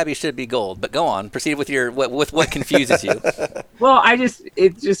gold. Gabby should be gold. But go on, proceed with with what confuses you. Well,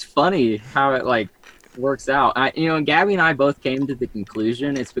 it's just funny how it like works out. Gabby and I both came to the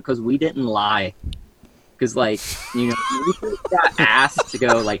conclusion it's because we didn't lie. Because we got asked to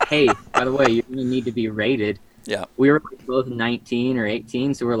go like, hey, by the way, you're gonna need to be rated. Yeah. We were both 19 or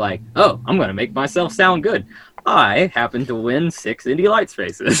 18, so we're like, oh, I'm gonna make myself sound good. I happen to win 6 Indy Lights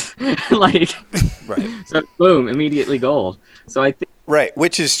races. Like, Right. so boom, immediately gold. So I think. Right,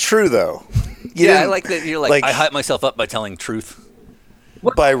 which is true though. You Yeah, I didn't- like that. You're like I hype myself up by telling truth.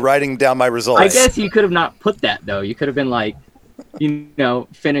 by writing down my results. I guess you could have not put that though. You could have been like,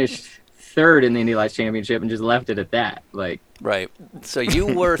 finished third in the Indy Lights Championship and just left it at that. Like, Right. So you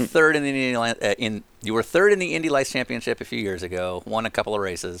were third in the Indy Lights Championship a few years ago. Won a couple of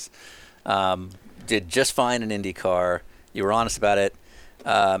races. Did just fine in IndyCar. You were honest about it.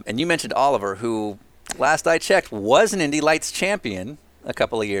 And you mentioned Oliver, who, last I checked, was an Indy Lights champion a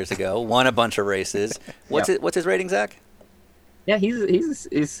couple of years ago. Won a bunch of races. What's his rating, Zach? yeah, he's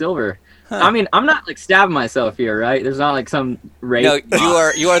silver. I mean, I'm not like stabbing myself here, right? There's not like some race. No,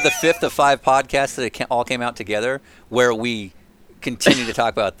 you are the fifth of 5 podcasts that all came out together where we continue to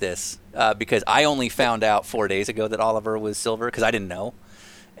talk about this because I only found out 4 days ago that Oliver was silver because I didn't know.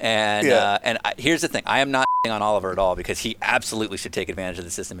 And here's the thing: I am not on Oliver at all because he absolutely should take advantage of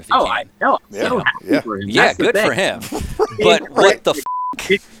the system if he Oh, can. I know. I'm Yeah, so happy yeah. for him. Yeah, That's the good thing. for him. But what the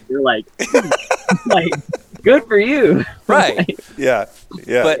You're like, like, good for you. right? Yeah.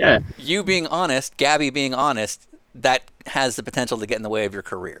 Yeah. But Yeah. you being honest, Gabby being honest, that has the potential to get in the way of your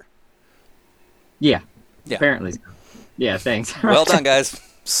career. Yeah. Yeah. Apparently. Yeah. Thanks. Well done, guys.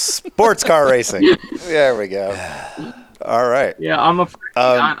 Sports car racing. There we go. All right. Yeah, I'm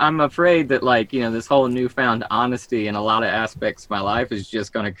afraid that this whole newfound honesty in a lot of aspects of my life is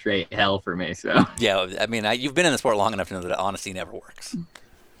just going to create hell for me. So Yeah, I mean, you've been in the sport long enough to know that honesty never works.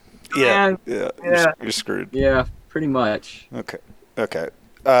 Yeah. Yeah. Yeah. You're screwed. yeah, pretty much. Okay. Okay.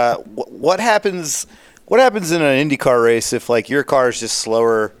 What happens? What happens in an IndyCar race if your car is just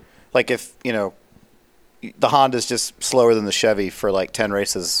slower? Like if the Honda's just slower than the Chevy for 10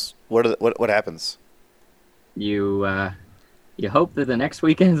 races. What happens? You hope that the next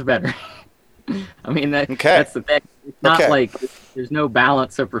weekend's better. I mean that's the thing. It's not like there's no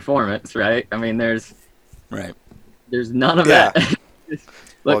balance of performance, right? I mean there's none of that.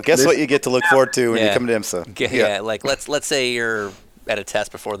 Well, guess what you get to look forward to when you come to IMSA. Yeah, let's say you're at a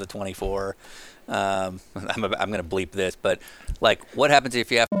test before the 24. I'm going to bleep this, but what happens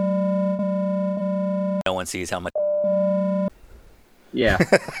if you have no one sees how much? Yeah.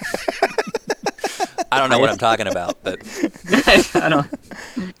 I don't know what I'm talking about, but I don't.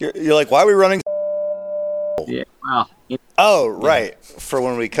 You're like, why are we running? Yeah. Well, Oh, right. For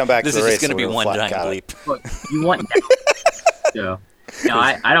when we come back this to is the race. just going to be we're one flat. giant Got it. bleep. look, you want. So, no,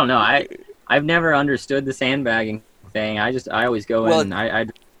 I don't know. I've never understood the sandbagging thing. I always go Well, in. I do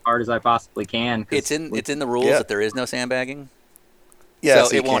as hard as I possibly can. 'cause It's in the rules Yeah. that there is no sandbagging, Yeah,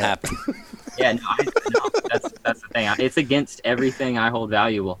 so you it won't can't. happen. Yeah, no, that's the thing. It's against everything I hold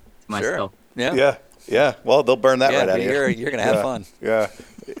valuable to myself. Yeah. Yeah. Yeah. Well, they'll burn that Yeah, right out but of you. you're gonna have Yeah. fun. Yeah.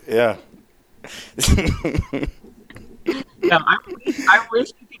 Yeah. No, I wish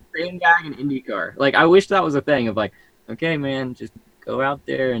you could sandbag an IndyCar. Like, I wish that was a thing of like, okay, man, just go out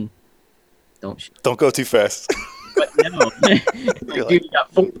there and don't. Don't go too fast. But no, it's like, dude, you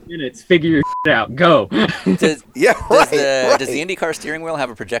got 4 minutes. Figure your shit out. Go. Does, Yeah, right. does the IndyCar steering wheel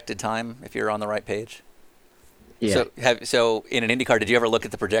have a projected time if you're on the right page? Yeah. So in an IndyCar, did you ever look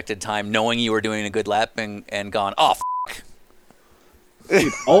at the projected time, knowing you were doing a good lap, and gone, oh,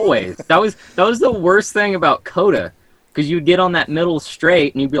 Dude, always. That was the worst thing about Coda, because you'd get on that middle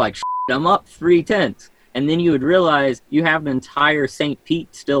straight and you'd be like, I'm up 3/10, and then you would realize you have an entire St.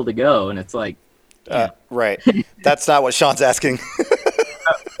 Pete still to go, and it's like, Right. That's not what Sean's asking.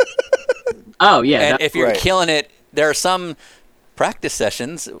 oh yeah, and if you're right. killing it, there are some practice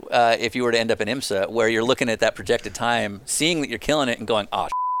sessions, if you were to end up in IMSA, where you're looking at that projected time, seeing that you're killing it, and going, oh,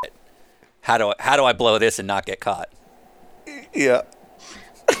 shit. How do I blow this and not get caught? Yeah.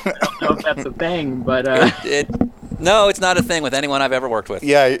 I don't know if that's a thing, but No, it's not a thing with anyone I've ever worked with.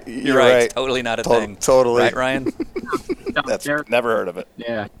 Yeah, You're right. It's totally not a thing. Totally. Right, Ryan? That's never heard of it.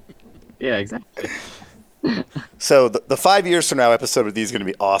 yeah, exactly. So the 5 years from now episode with these is going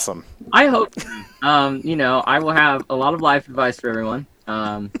to be awesome. I hope. I will have a lot of life advice for everyone.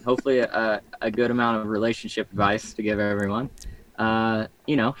 Hopefully, a good amount of relationship advice to give everyone. How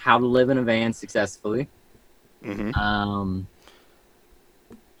to live in a van successfully. Mm-hmm.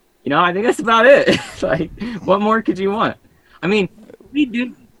 I think that's about it. Like, what more could you want? I mean,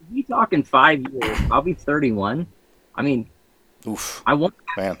 we talking 5 years. I'll be 31. I mean, Oof. I won't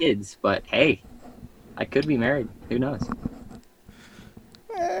have Man. kids, but hey, I could be married. Who knows?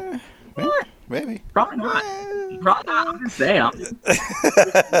 Maybe. Probably not. I'm just saying.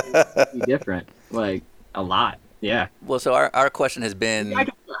 It'd be different. Like, a lot. Yeah. Well, so our question has been... I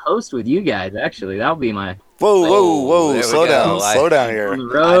could be a host with you guys, actually. That would be my... Whoa. there we Slow go. down. Slow down On here. the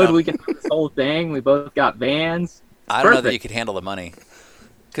road, we can do this whole thing. We both got vans. I don't know that Perfect. you could handle the money.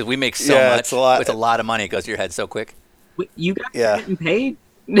 Because we make so Yeah, much. it's a lot. With a lot of money. It goes to your head so quick. You guys Yeah. are getting paid?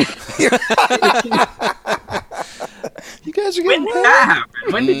 You guys are When getting did that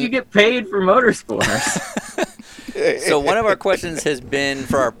happen? When did you get paid for motorsports? So one of our questions has been,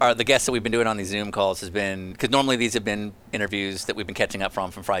 for the guests that we've been doing on these Zoom calls, has been, because normally these have been interviews that we've been catching up from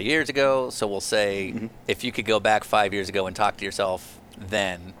 5 years ago. So we'll say, if you could go back 5 years ago and talk to yourself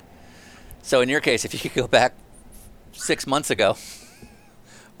then. So in your case, if you could go back 6 months ago,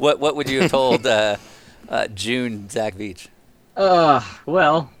 what would you have told June Zach Veach?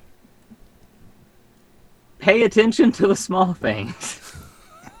 Well, pay attention to the small things.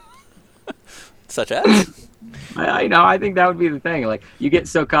 Such as? I think that would be the thing. Like, you get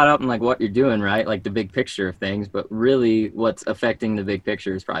so caught up in like what you're doing, right? Like the big picture of things, but really what's affecting the big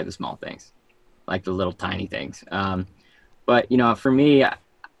picture is probably the small things, like the little tiny things. But for me,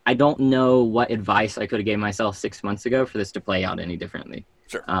 I don't know what advice I could have gave myself 6 months ago for this to play out any differently.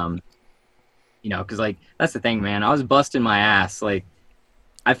 Sure. Because like that's the thing, man. I was busting my ass. Like,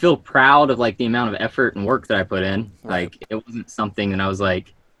 I feel proud of like the amount of effort and work that I put in. Right. Like, it wasn't something that I was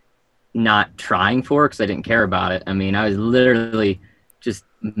like not trying for because I didn't care about it. I mean, I was literally just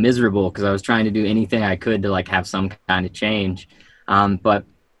miserable because I was trying to do anything I could to like have some kind of change. But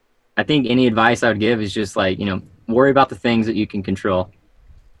I think any advice I would give is just like, worry about the things that you can control,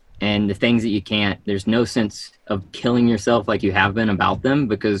 and the things that you can't, there's no sense of killing yourself like you have been about them,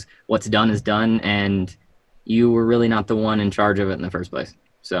 because what's done is done, and you were really not the one in charge of it in the first place.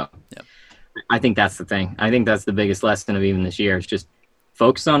 So Yep. I think that's the thing. I think that's the biggest lesson of even this year. It's just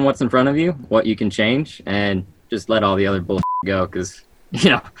focus on what's in front of you, what you can change, and just let all the other bullshit go, because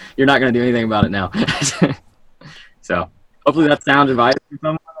you're not going to do anything about it now. So hopefully that sounds advice for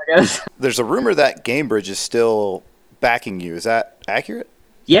someone, I guess. There's a rumor that Gamebridge is still backing you. Is that accurate?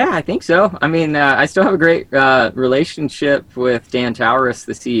 Yeah, I think so. I mean, I still have a great relationship with Dan Towers,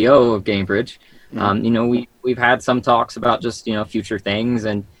 the CEO of Gamebridge. We've had some talks about just future things,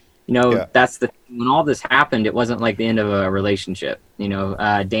 and that's when all this happened, it wasn't like the end of a relationship.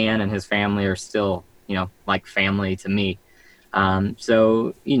 Dan and his family are still like family to me.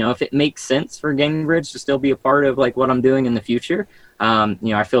 So if it makes sense for Gamebridge to still be a part of like what I'm doing in the future,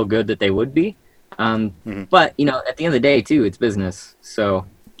 I feel good that they would be. But, at the end of the day, too, it's business. So,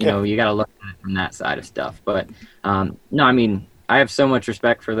 you got to look at it from that side of stuff. But, no, I mean, I have so much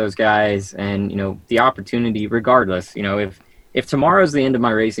respect for those guys and, the opportunity, regardless, if tomorrow's the end of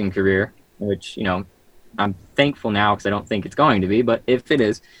my racing career, which, I'm thankful now because I don't think it's going to be, but if it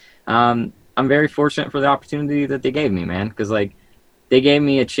is, I'm very fortunate for the opportunity that they gave me, man. Because, like, they gave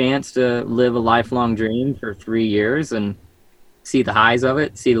me a chance to live a lifelong dream for 3 years and see the highs of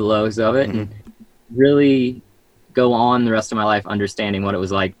it, see the lows of it, and really go on the rest of my life understanding what it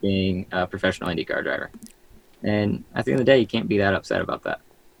was like being a professional IndyCar driver. And at the end of the day, you can't be that upset about that.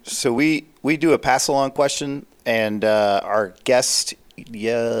 So we do a pass-along question, and our guest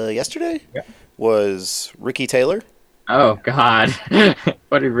yesterday was Ricky Taylor. Oh, God.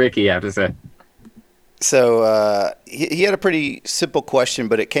 What did Ricky have to say? So he had a pretty simple question,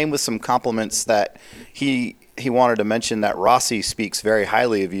 but it came with some compliments that he wanted to mention that Rossi speaks very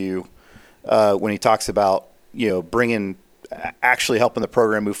highly of you when he talks about, actually helping the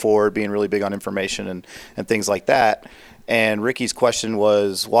program move forward, being really big on information and things like that. And Ricky's question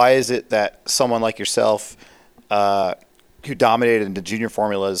was, why is it that someone like yourself who dominated in the junior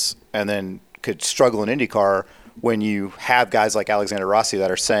formulas and then could struggle in IndyCar when you have guys like Alexander Rossi that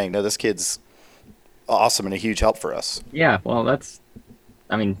are saying, no, this kid's awesome and a huge help for us? Yeah, well,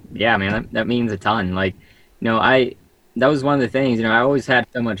 man, that means a ton. Like, that was one of the things, I always had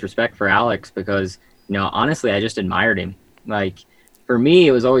so much respect for Alex because, honestly, I just admired him. Like, for me,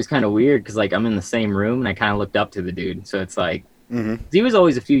 it was always kind of weird because, like, I'm in the same room and I kind of looked up to the dude. So it's like, he was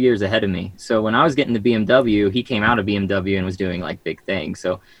always a few years ahead of me. So when I was getting to BMW, he came out of BMW and was doing, like, big things.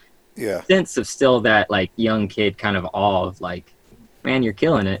 So sense of still that, like, young kid kind of awe of, like, man, you're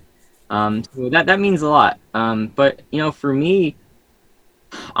killing it. So that means a lot. But, for me,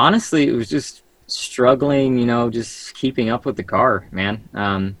 honestly, it was just struggling, just keeping up with the car,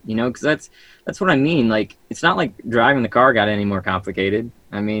 man. Because that's what I mean. Like, it's not like driving the car got any more complicated.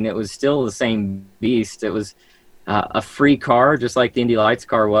 I mean, it was still the same beast. It was a free car, just like the Indy Lights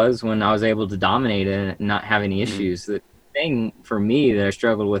car was when I was able to dominate it and not have any issues. The thing for me that I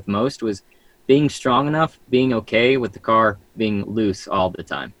struggled with most was being strong enough, being okay with the car being loose all the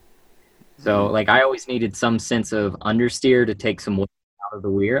time. So, like, I always needed some sense of understeer to take some weight out of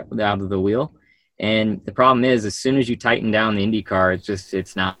the wheel. And the problem is, as soon as you tighten down the Indy car,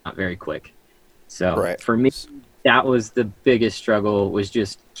 it's not very quick. So for me, that was the biggest struggle, was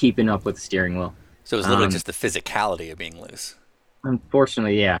just keeping up with the steering wheel. So it was literally just the physicality of being loose.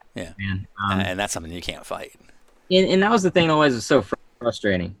 Unfortunately, yeah. Man. And that's something you can't fight. And that was the thing that always was so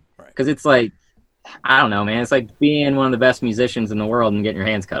frustrating. Because it's like, I don't know, man. It's like being one of the best musicians in the world and getting your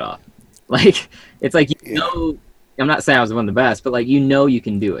hands cut off. Like, it's like, I'm not saying I was one of the best, but, like, you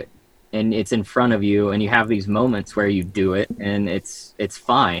can do it. And it's in front of you, and you have these moments where you do it, and it's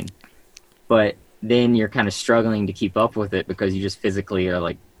fine. But then you're kind of struggling to keep up with it because you just physically are,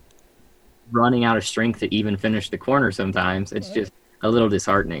 like, running out of strength to even finish the corner sometimes. It's just a little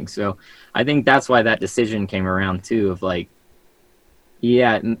disheartening. So I think that's why that decision came around, too, of, like,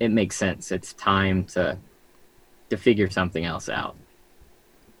 it makes sense. It's time to figure something else out.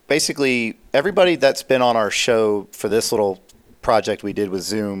 Basically, everybody that's been on our show for this little project we did with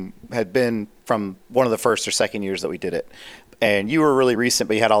Zoom had been from one of the first or second years that we did it. And you were really recent,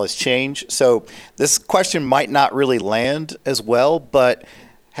 but you had all this change. So this question might not really land as well, but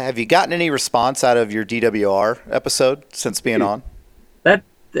have you gotten any response out of your DWR episode since being on?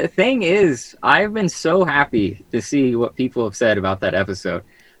 The thing is, I've been so happy to see what people have said about that episode.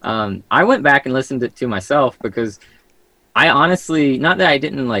 I went back and listened to myself because I honestly, not that I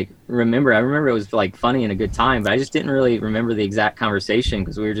didn't, like, remember. I remember it was, like, funny and a good time, but I just didn't really remember the exact conversation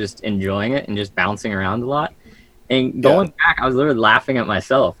because we were just enjoying it and just bouncing around a lot. And going back, I was literally laughing at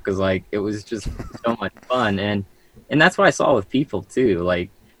myself because, like, it was just so much fun. And that's what I saw with people, too. Like,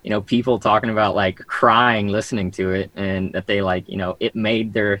 people talking about, like, crying listening to it and that they, like, it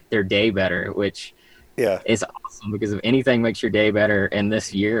made their day better, which is awesome because if anything makes your day better in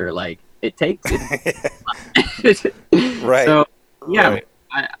this year, like, it takes it. Right. So, right.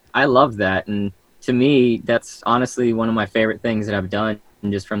 I love that. And to me, that's honestly one of my favorite things that I've done,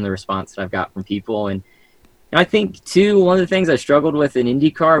 and just from the response that I've got from people. And I think, too, one of the things I struggled with in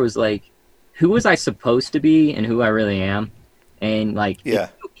IndyCar was, like, who was I supposed to be and who I really am? And, like,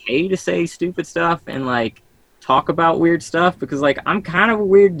 it's okay to say stupid stuff and, like, talk about weird stuff because, like, I'm kind of a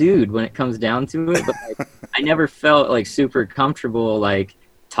weird dude when it comes down to it. But, like, I never felt, like, super comfortable, like,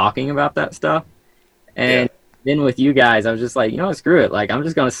 talking about that stuff. And then with you guys, I was just like, screw it. Like, I'm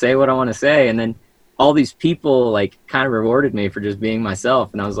just going to say what I want to say. And then all these people, like, kind of rewarded me for just being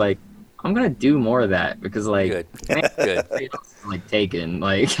myself. And I was like, I'm gonna do more of that because like Good. man, Good. it's, like taken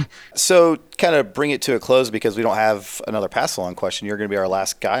like So kind of bring it to a close because we don't have another pass-along question. You're going to be our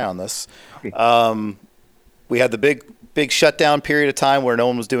last guy on this. We had the big shutdown period of time where no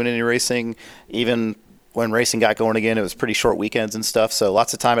one was doing any racing. Even when racing got going again, it was pretty short weekends and stuff. So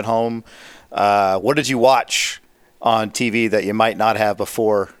lots of time at home. What did you watch on TV that you might not have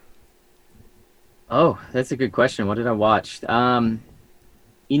before? Oh, that's a good question. What did I watch?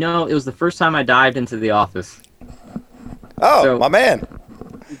 You know, it was the first time I dived into The Office. Oh, So- my man.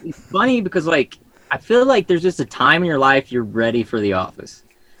 It's funny because like I feel like there's just a time in your life you're ready for The Office.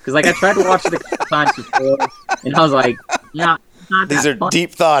 Because like I tried to watch it a couple times before, and I was like, yeah, not These that are fun.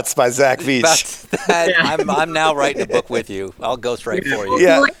 deep thoughts by Zach Veach. About that, I'm now writing a book with you. I'll ghostwrite for you.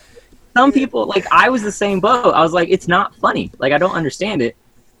 Yeah. Like, some people, like I was the same boat. I was like, it's not funny. Like I don't understand it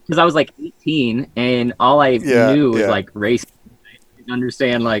because I was like 18 and all I knew was like racing. I didn't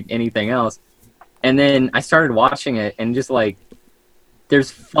understand like anything else. And then I started watching it and just like, there's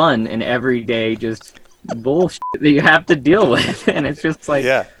fun in everyday just bullshit that you have to deal with, and it's just like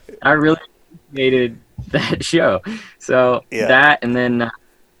Yeah. I really appreciated that show. So Yeah. that, and then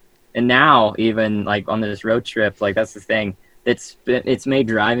and now even like on this road trip, like that's the thing. It's made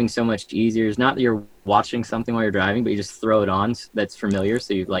driving so much easier. It's not that you're watching something while you're driving, but you just throw it on that's familiar,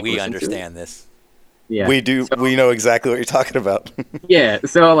 so you like We listen to it. understand this. Yeah, We do. So- We know exactly what you're talking about. yeah.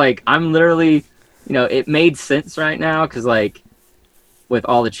 So like I'm literally, you know, it made sense right now because like with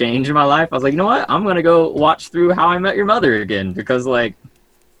all the change in my life, I was like, you know what? I'm gonna go watch through How I Met Your Mother again because like,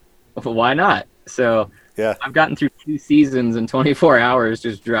 why not? So Yeah. I've gotten through 2 seasons in 24 hours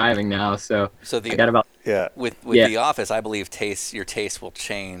just driving now. So So I got about Yeah. with Yeah. The Office, I believe your taste will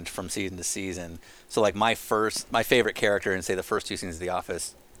change from season to season. So like my favorite character in say the first 2 seasons of The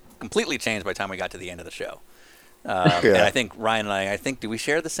Office completely changed by the time we got to the end of the show. And I think Ryan and I do we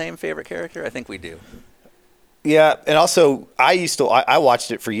share the same favorite character? I think we do. Yeah, and also I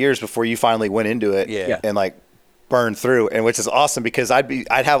watched it for years before you finally went into it Yeah. and like burned through, and which is awesome because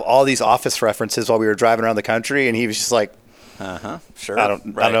I'd have all these Office references while we were driving around the country, and he was just like, Sure. I don't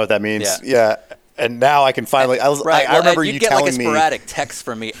know what that means. Yeah. Yeah. And now I can finally. I Well, remember you'd you get telling like a me. sporadic text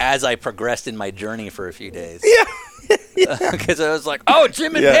from me as I progressed in my journey for a few days. Yeah. Because I was like, "Oh,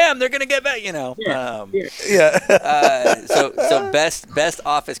 Jim and Yeah. Pam, they're gonna get back," you know. Yeah. Yeah. So best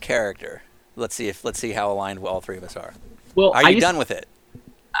Office character. Let's see how aligned all three of us are. well. Are you done with it?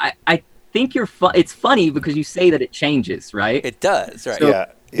 I think it's funny because you say that it changes, right? It does, right? So- Yeah.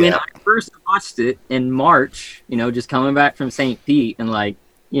 When Yeah. I first watched it in March, you know, just coming back from St. Pete and like,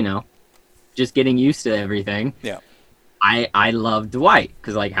 you know, just getting used to everything. Yeah. I love Dwight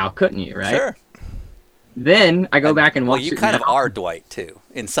because like, how couldn't you, right? Sure. Then I go back and Well, watch you it kind of now. are Dwight too,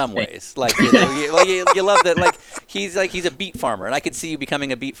 in some ways. Like, you love that. Like, he's a beet farmer, and I could see you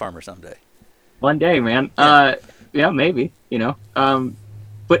becoming a beet farmer someday. One day, man. Yeah, maybe. You know.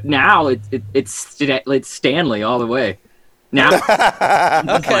 But now it's Stanley all the way. Now,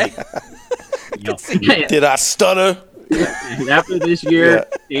 Okay. Did I stutter? after this year,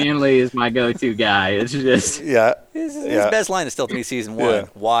 Stanley is my go-to guy. It's just Yeah. His Yeah. best line is still to me season 1. Yeah.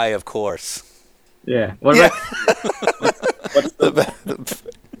 Why, of course. yeah. What Yeah. about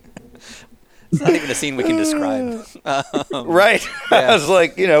It's not even a scene we can describe. Right. Yeah. I was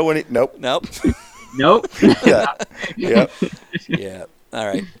like, when he. Nope. Nope. nope. Yeah. Yeah. Yeah. All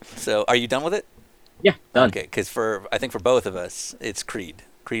right. So, are you done with it? Yeah, done. Okay. Because I think for both of us, it's Creed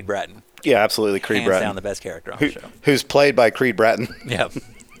Bratton. Yeah. Absolutely. Creed Hands Bratton. down the best character on the show. Who's played by Creed Bratton. Yeah.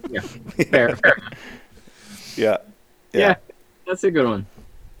 Yeah. Fair. Yeah. Yeah, that's a good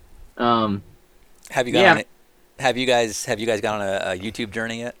one. Have you Yeah. gone? Have you guys gone on a YouTube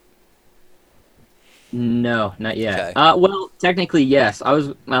journey yet? No, not yet. Okay. Well, technically, yes. I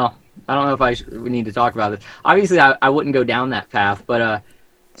don't know if we need to talk about this. Obviously, I wouldn't go down that path, but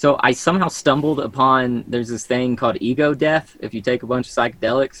so I somehow stumbled upon there's this thing called ego death if you take a bunch of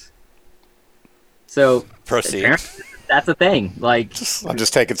psychedelics. So Proceed. apparently that's a thing. Like, I'm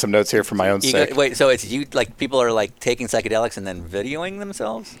just taking some notes here for my own sake. Wait, so it's you? Like people are like taking psychedelics and then videoing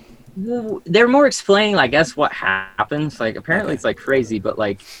themselves? they're more explaining, I guess, what happens. Like, apparently it's like crazy, but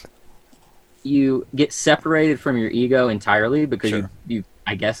like you get separated from your ego entirely because Sure. you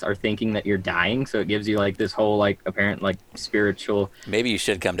I guess are thinking that you're dying. So it gives you like this whole like apparent like spiritual Maybe you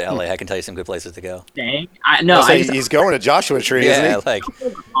should come to LA. I can tell you some good places to go. thing. I I he's going to Joshua Tree, Yeah, isn't like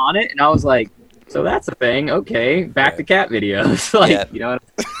on it, and I was like, so that's a thing. Okay, back to cat videos. Like, Yeah. you know.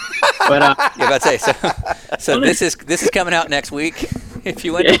 But yeah, about to say. So this is coming out next week. If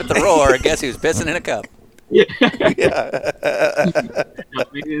you end up at the Roar, guess who's pissing in a cup? he?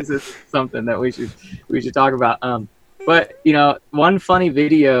 maybe this is something that we should talk about. But one funny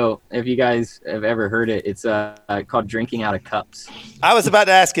video, if you guys have ever heard it, it's called "Drinking Out of Cups." I was about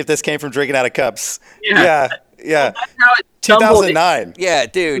to ask if this came from Drinking Out of Cups. Yeah. Well, that's how it stumbled 2009. Yeah,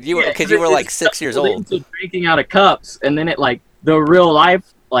 dude, because you were like 6 years old. into Drinking Out of Cups, and then it the real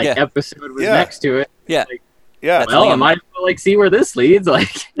life episode was next to it. Yeah. Like, Yeah. That's well, I Liam. might as well see where this leads.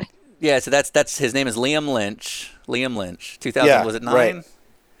 Yeah, so that's his name is Liam Lynch. Liam Lynch. 2000 Yeah, was it 9? right. It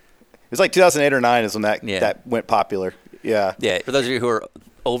was like 2008 or 9 is when Yeah. that went popular. Yeah. Yeah, for those of you who are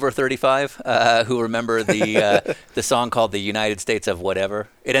over 35, who remember the song called "The United States of Whatever,"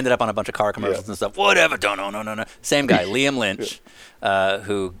 it ended up on a bunch of car commercials and stuff. Whatever, no. Same guy, Liam Lynch,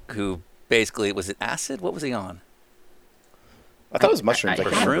 who basically was it acid? What was he on? I thought it was mushrooms. Or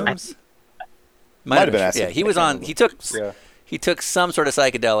I can't remember. shrooms? Might have been acid. Yeah, he was on. He took Yeah. he took some sort of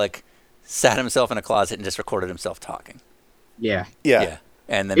psychedelic, sat himself in a closet, and just recorded himself talking. yeah, Yeah.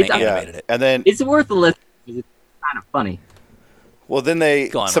 And then they It's- animated it. And then it's worth a listen. It's kind of funny. well, then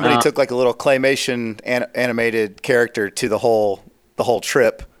Go on, somebody Ron. took like a little claymation animated character to the whole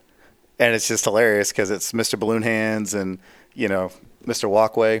trip, and it's just hilarious because it's Mr. Balloon Hands and Mr.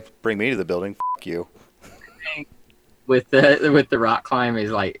 Walkway. Bring me to the building. F you. With the rock climb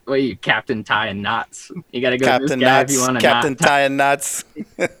is like, well, you Captain tying knots. You got to go to this Captain guy if Knots. you want to Captain tying knots.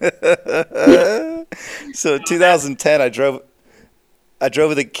 So 2010, I drove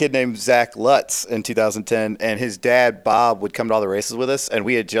with a kid named Zach Lutz in 2010, and his dad Bob would come to all the races with us, and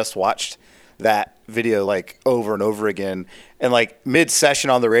we had just watched that video like over and over again, and like mid-session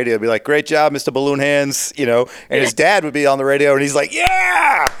on the radio, be like, "Great job, Mr. Balloon Hands," and his dad would be on the radio, and he's like,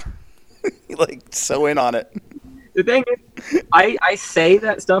 "Yeah," like so in on it. The thing is, I say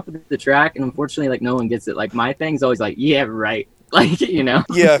that stuff at the track, and unfortunately, like no one gets it. Like my thing's always like, yeah, right. Like Yeah,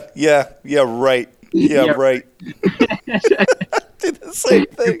 right. Yeah, Yeah. right. Did the same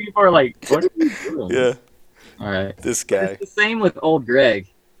thing. People are like, what are you doing? Yeah, All right. this guy. It's the same with old Greg.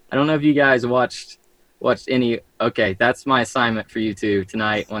 I don't know if you guys watched any. Okay, that's my assignment for you two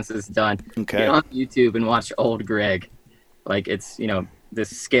tonight. Once it's done, Okay. get on YouTube and watch old Greg. Like it's this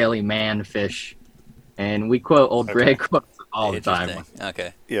scaly man fish, and we quote old Greg quotes all the time. Interesting.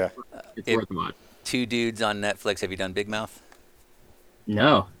 Okay. Yeah. It's It- worth a watch. 2 dudes on Netflix. Have you done Big Mouth?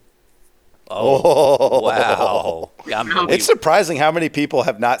 No. Oh, Wow. Yeah, It's surprising how many people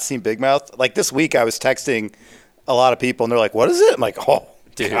have not seen Big Mouth. Like this week, I was texting a lot of people, and they're like, "What is it?" I'm like, "Oh,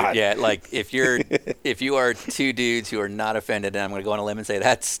 dude, God." yeah. Like if you are 2 dudes who are not offended, and I'm going to go on a limb and say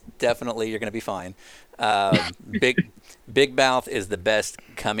that's definitely you're going to be fine. Big Mouth is the best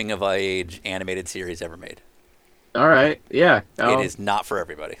coming of age animated series ever made. All right. Yeah. It is not for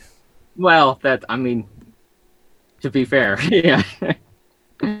everybody. Well, to be fair, yeah.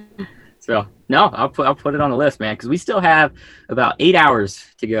 So no, I'll put it on the list, man, because we still have about 8 hours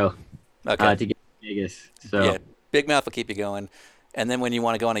to go Okay. to get to Vegas. So Yeah, Big Mouth will keep you going. And then when you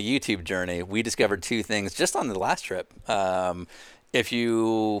want to go on a YouTube journey, we discovered 2 things just on the last trip. If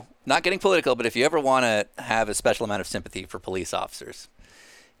you, not getting political, but if you ever want to have a special amount of sympathy for police officers,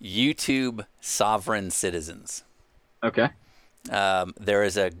 YouTube Sovereign Citizens. okay. There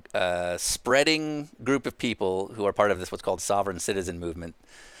is a spreading group of people who are part of this what's called Sovereign Citizen Movement,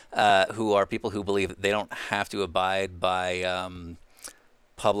 who are people who believe that they don't have to abide by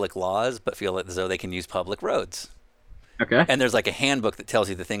public laws, but feel as though they can use public roads. Okay. And there's like a handbook that tells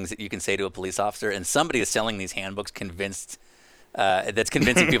you the things that you can say to a police officer, and somebody is selling these handbooks that's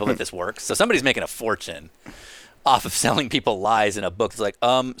convincing people that this works. So somebody's making a fortune off of selling people lies in a book. It's like,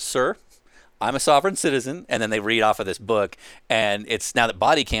 sir, I'm a sovereign citizen, and then they read off of this book, and it's now that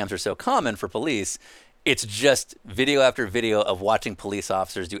body cams are so common for police, it's just video after video of watching police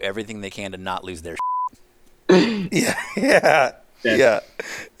officers do everything they can to not lose their Yeah.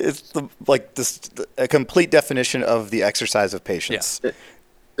 It's a complete definition of the exercise of patience.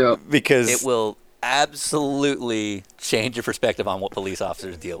 So Because It will absolutely change your perspective on what police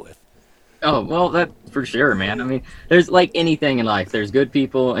officers deal with. oh well, that for sure, man. I mean, there's like anything in life. There's good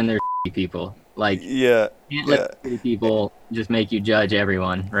people and there's people. Like yeah, you can't let shitty people just make you judge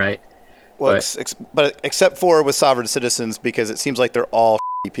everyone, right? well, but- but except for with sovereign citizens, because it seems like they're all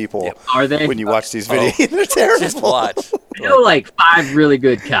people Yep. Are they? when you watch these videos. They're terrible. Just watch. I know like 5 really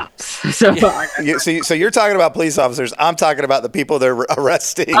good cops. So So you're talking about police officers. I'm talking about the people they're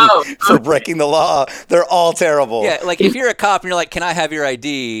arresting Oh, for breaking the law. They're all terrible. Yeah, like if you're a cop and you're like, "Can I have your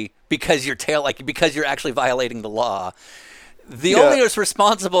ID?" because because you're actually violating the law. The only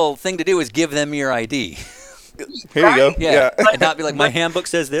responsible thing to do is give them your ID. Here you go. Yeah, and not be like, "My handbook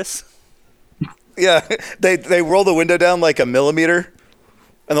says this." Yeah. They roll the window down like a millimeter,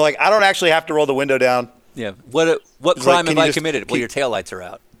 and they're like, "I don't actually have to roll the window down." Yeah. What It's crime like, can have you I just committed? Well, your taillights are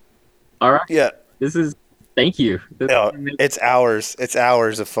out. all right. Yeah. This is Thank you. No, it's hours. It's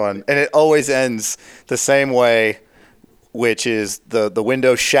hours of fun, and it always ends the same way, which is the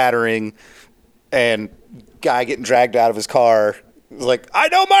window shattering, and guy getting dragged out of his car. It's like, I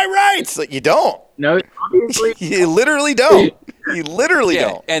know my rights. Like, you don't. No, obviously. You literally don't. You literally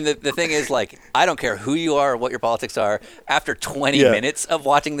don't. And the thing is, like, I don't care who you are or what your politics are. After 20 minutes of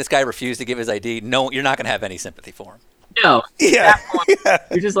watching this guy refuse to give his ID, no, you're not going to have any sympathy for him. No. Yeah.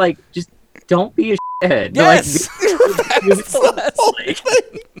 You're just like, just don't be a shithead. Yes. That's the whole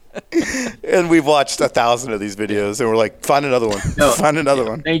thing. And we've watched 1,000 of these videos, and we're like, find another one. No. Find another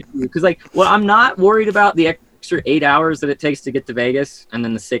one. Thank you. Because, like, well, I'm not worried about the extra 8 hours that it takes to get to Vegas, and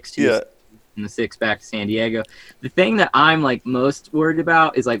then the 6 to and the 6 back to San Diego. The thing that I'm like most worried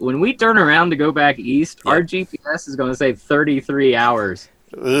about is like when we turn around to go back east, our GPS is going to say 33 hours.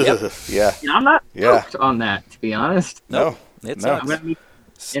 Yeah. And I'm not stoked on that, to be honest. No. It's No. I'm going to need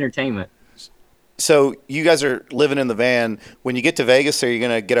entertainment. So you guys are living in the van. When you get to Vegas, are you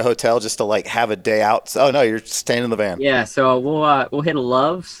going to get a hotel just to like have a day out? Oh no, you're staying in the van. Yeah, so we'll hit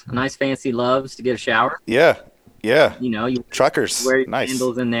a nice fancy Love's to get a shower. Yeah. Yeah. You know, you Truckers. wear your Nice.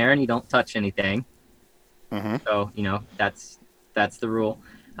 sandals in there and you don't touch anything. Mm-hmm. So, you know, that's the rule.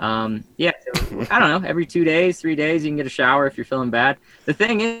 So, I don't know, every 2 days, 3 days, you can get a shower if you're feeling bad. The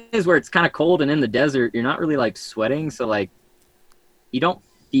thing is where it's kind of cold and in the desert, you're not really like sweating. So like, you don't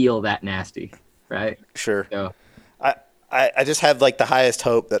feel that nasty, right? Sure. So, I just have like the highest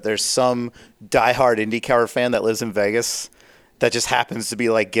hope that there's some diehard IndyCar fan that lives in Vegas that just happens to be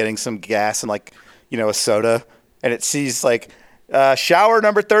like getting some gas and like, you know, a soda, and it sees like shower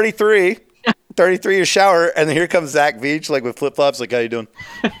number 33, 33 is shower, and then here comes Zach Veach like with flip flops, like, how you doing?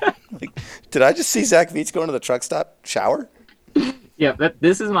 Like, did I just see Zach Veach going to the truck stop shower? yeah,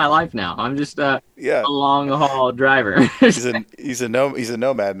 this is my life now. I'm just a Yeah. long haul driver. He's a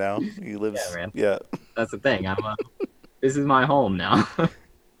nomad now. He lives. Yeah, man. Yeah. That's the thing. This is my home now.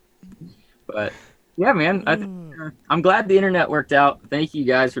 But yeah, man, I'm glad the internet worked out. Thank you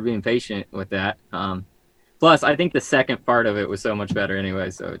guys for being patient with that. Plus, I think the second part of it was so much better anyway.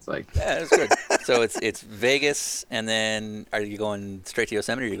 So it's like, Yeah, it's good. So it's Vegas, and then are you going straight to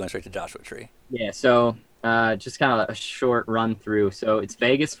Yosemite, or are you going straight to Joshua Tree? yeah. So just kind of a short run through. So it's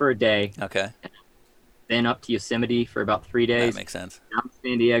Vegas for a day, Okay, then up to Yosemite for about 3 days. that makes sense. Down to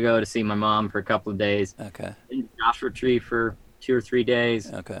San Diego to see my mom for a couple of days. Okay, Then Joshua Tree for 2 or 3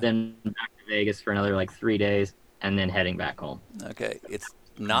 days. Okay. Then back to Vegas for another like 3 days, and then heading back home. okay.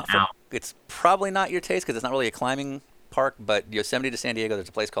 Now. It's probably not your taste because it's not really a climbing park. But Yosemite to San Diego, there's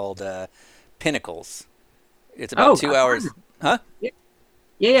a place called Pinnacles. It's about 2 hours. Huh?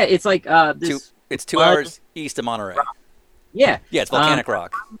 Yeah. It's like this. It's 2 What? hours east of Monterey. Yeah. Yeah, it's volcanic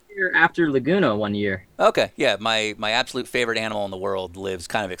rock. I was here after Laguna one year. Okay, yeah, my absolute favorite animal in the world lives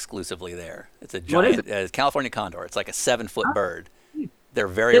kind of exclusively there. It's a What is giant California condor. It's like a 7-foot bird. They're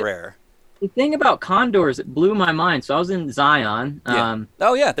very rare. The thing about condors, it blew my mind. So I was in Zion. Yeah.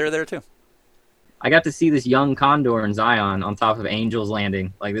 Oh yeah, they're there too. I got to see this young condor in Zion on top of Angel's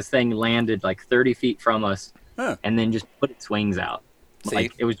Landing. Like this thing landed like 30 feet from us, and then just put its wings out. See?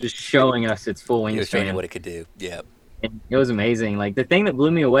 Like it was just showing us its full He was showing you wingspan. what it could do. Yeah. And it was amazing. Like the thing that blew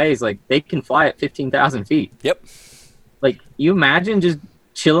me away is like they can fly at 15,000 feet. Yep. Like you imagine just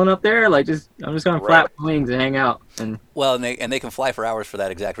chilling up there, like I'm just gonna flap my wings and hang out. And Well, and they can fly for hours for that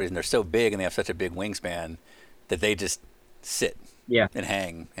exact reason. They're so big and they have such a big wingspan that they just sit yeah, and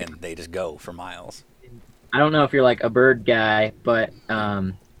hang and they just go for miles. I don't know if you're like a bird guy, but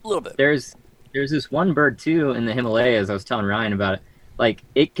A little bit. there's this one bird too in the Himalayas. I was telling Ryan about it. Like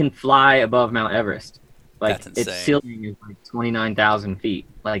it can fly above Mount Everest. Like That's its insane. ceiling is like 29,000 feet.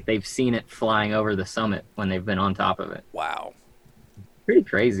 Like they've seen it flying over the summit when they've been on top of it. Wow. Pretty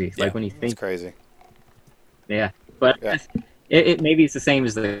crazy. Yeah, like when you It's think, crazy. yeah. But Yeah. it maybe it's the same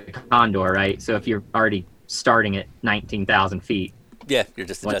as the condor, right? So if you're already starting at 19,000 feet, Yeah, you're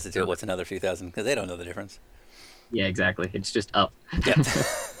just What- adjusted to it. What's another few thousand? Because they don't know the difference. yeah, exactly. It's just up. Yeah.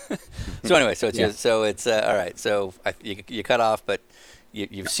 So anyway, so it's Yeah. all right. So you cut off, but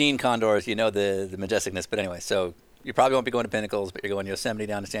you've seen condors. You know the majesticness. But anyway, so you probably won't be going to Pinnacles, but you're going Yosemite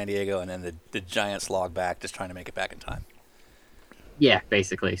down to San Diego, and then the giant slog back, just trying to make it back in time. Yeah,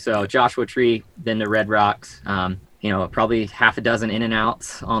 basically. So Joshua Tree, then the Red Rocks. Probably half a dozen in and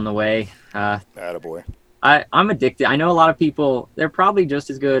outs on the way. Attaboy. I'm addicted. I know a lot of people, they're probably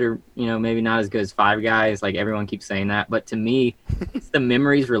just as good or, maybe not as good as Five Guys. Like everyone keeps saying that. But to me, it's the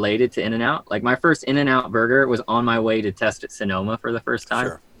memories related to In-N-Out. Like my first In-N-Out burger was on my way to test at Sonoma for the first time.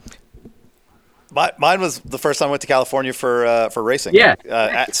 Sure. Mine was the first time I went to California for racing. Yeah.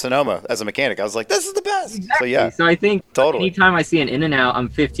 At Sonoma as a mechanic. I was like, this is the best. So, yeah. So I think Totally. anytime I see an In-N-Out, I'm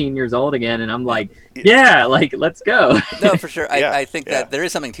 15 years old again, and I'm like, yeah, like, let's go. No, for sure. Yeah, I think yeah. that there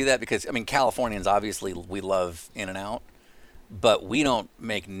is something to that because, I mean, Californians, obviously, we love In-N-Out, but we don't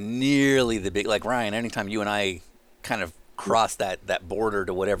make nearly the big, like Ryan, anytime you and I kind of cross that border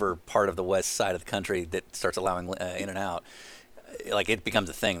to whatever part of the west side of the country that starts allowing In-N-Out, like it becomes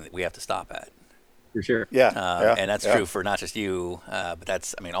a thing that we have to stop at. For sure. Yeah. And that's true for not just you, but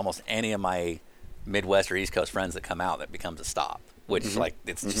that's, I mean, almost any of my Midwest or East Coast friends that come out, that becomes a stop, which like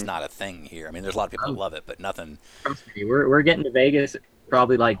it's just not a thing here. I mean, there's a lot of people who love it, but nothing. Trust me, we're getting to Vegas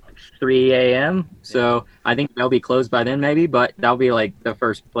probably like 3 a.m. So I think they'll be closed by then, maybe, but that'll be like the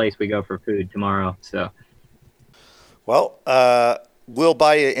first place we go for food tomorrow. So, Well, we'll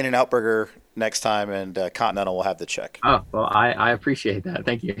buy you an In-N-Out burger next time, and Continental will have the check. oh well, I appreciate that.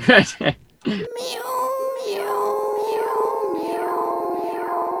 Thank you.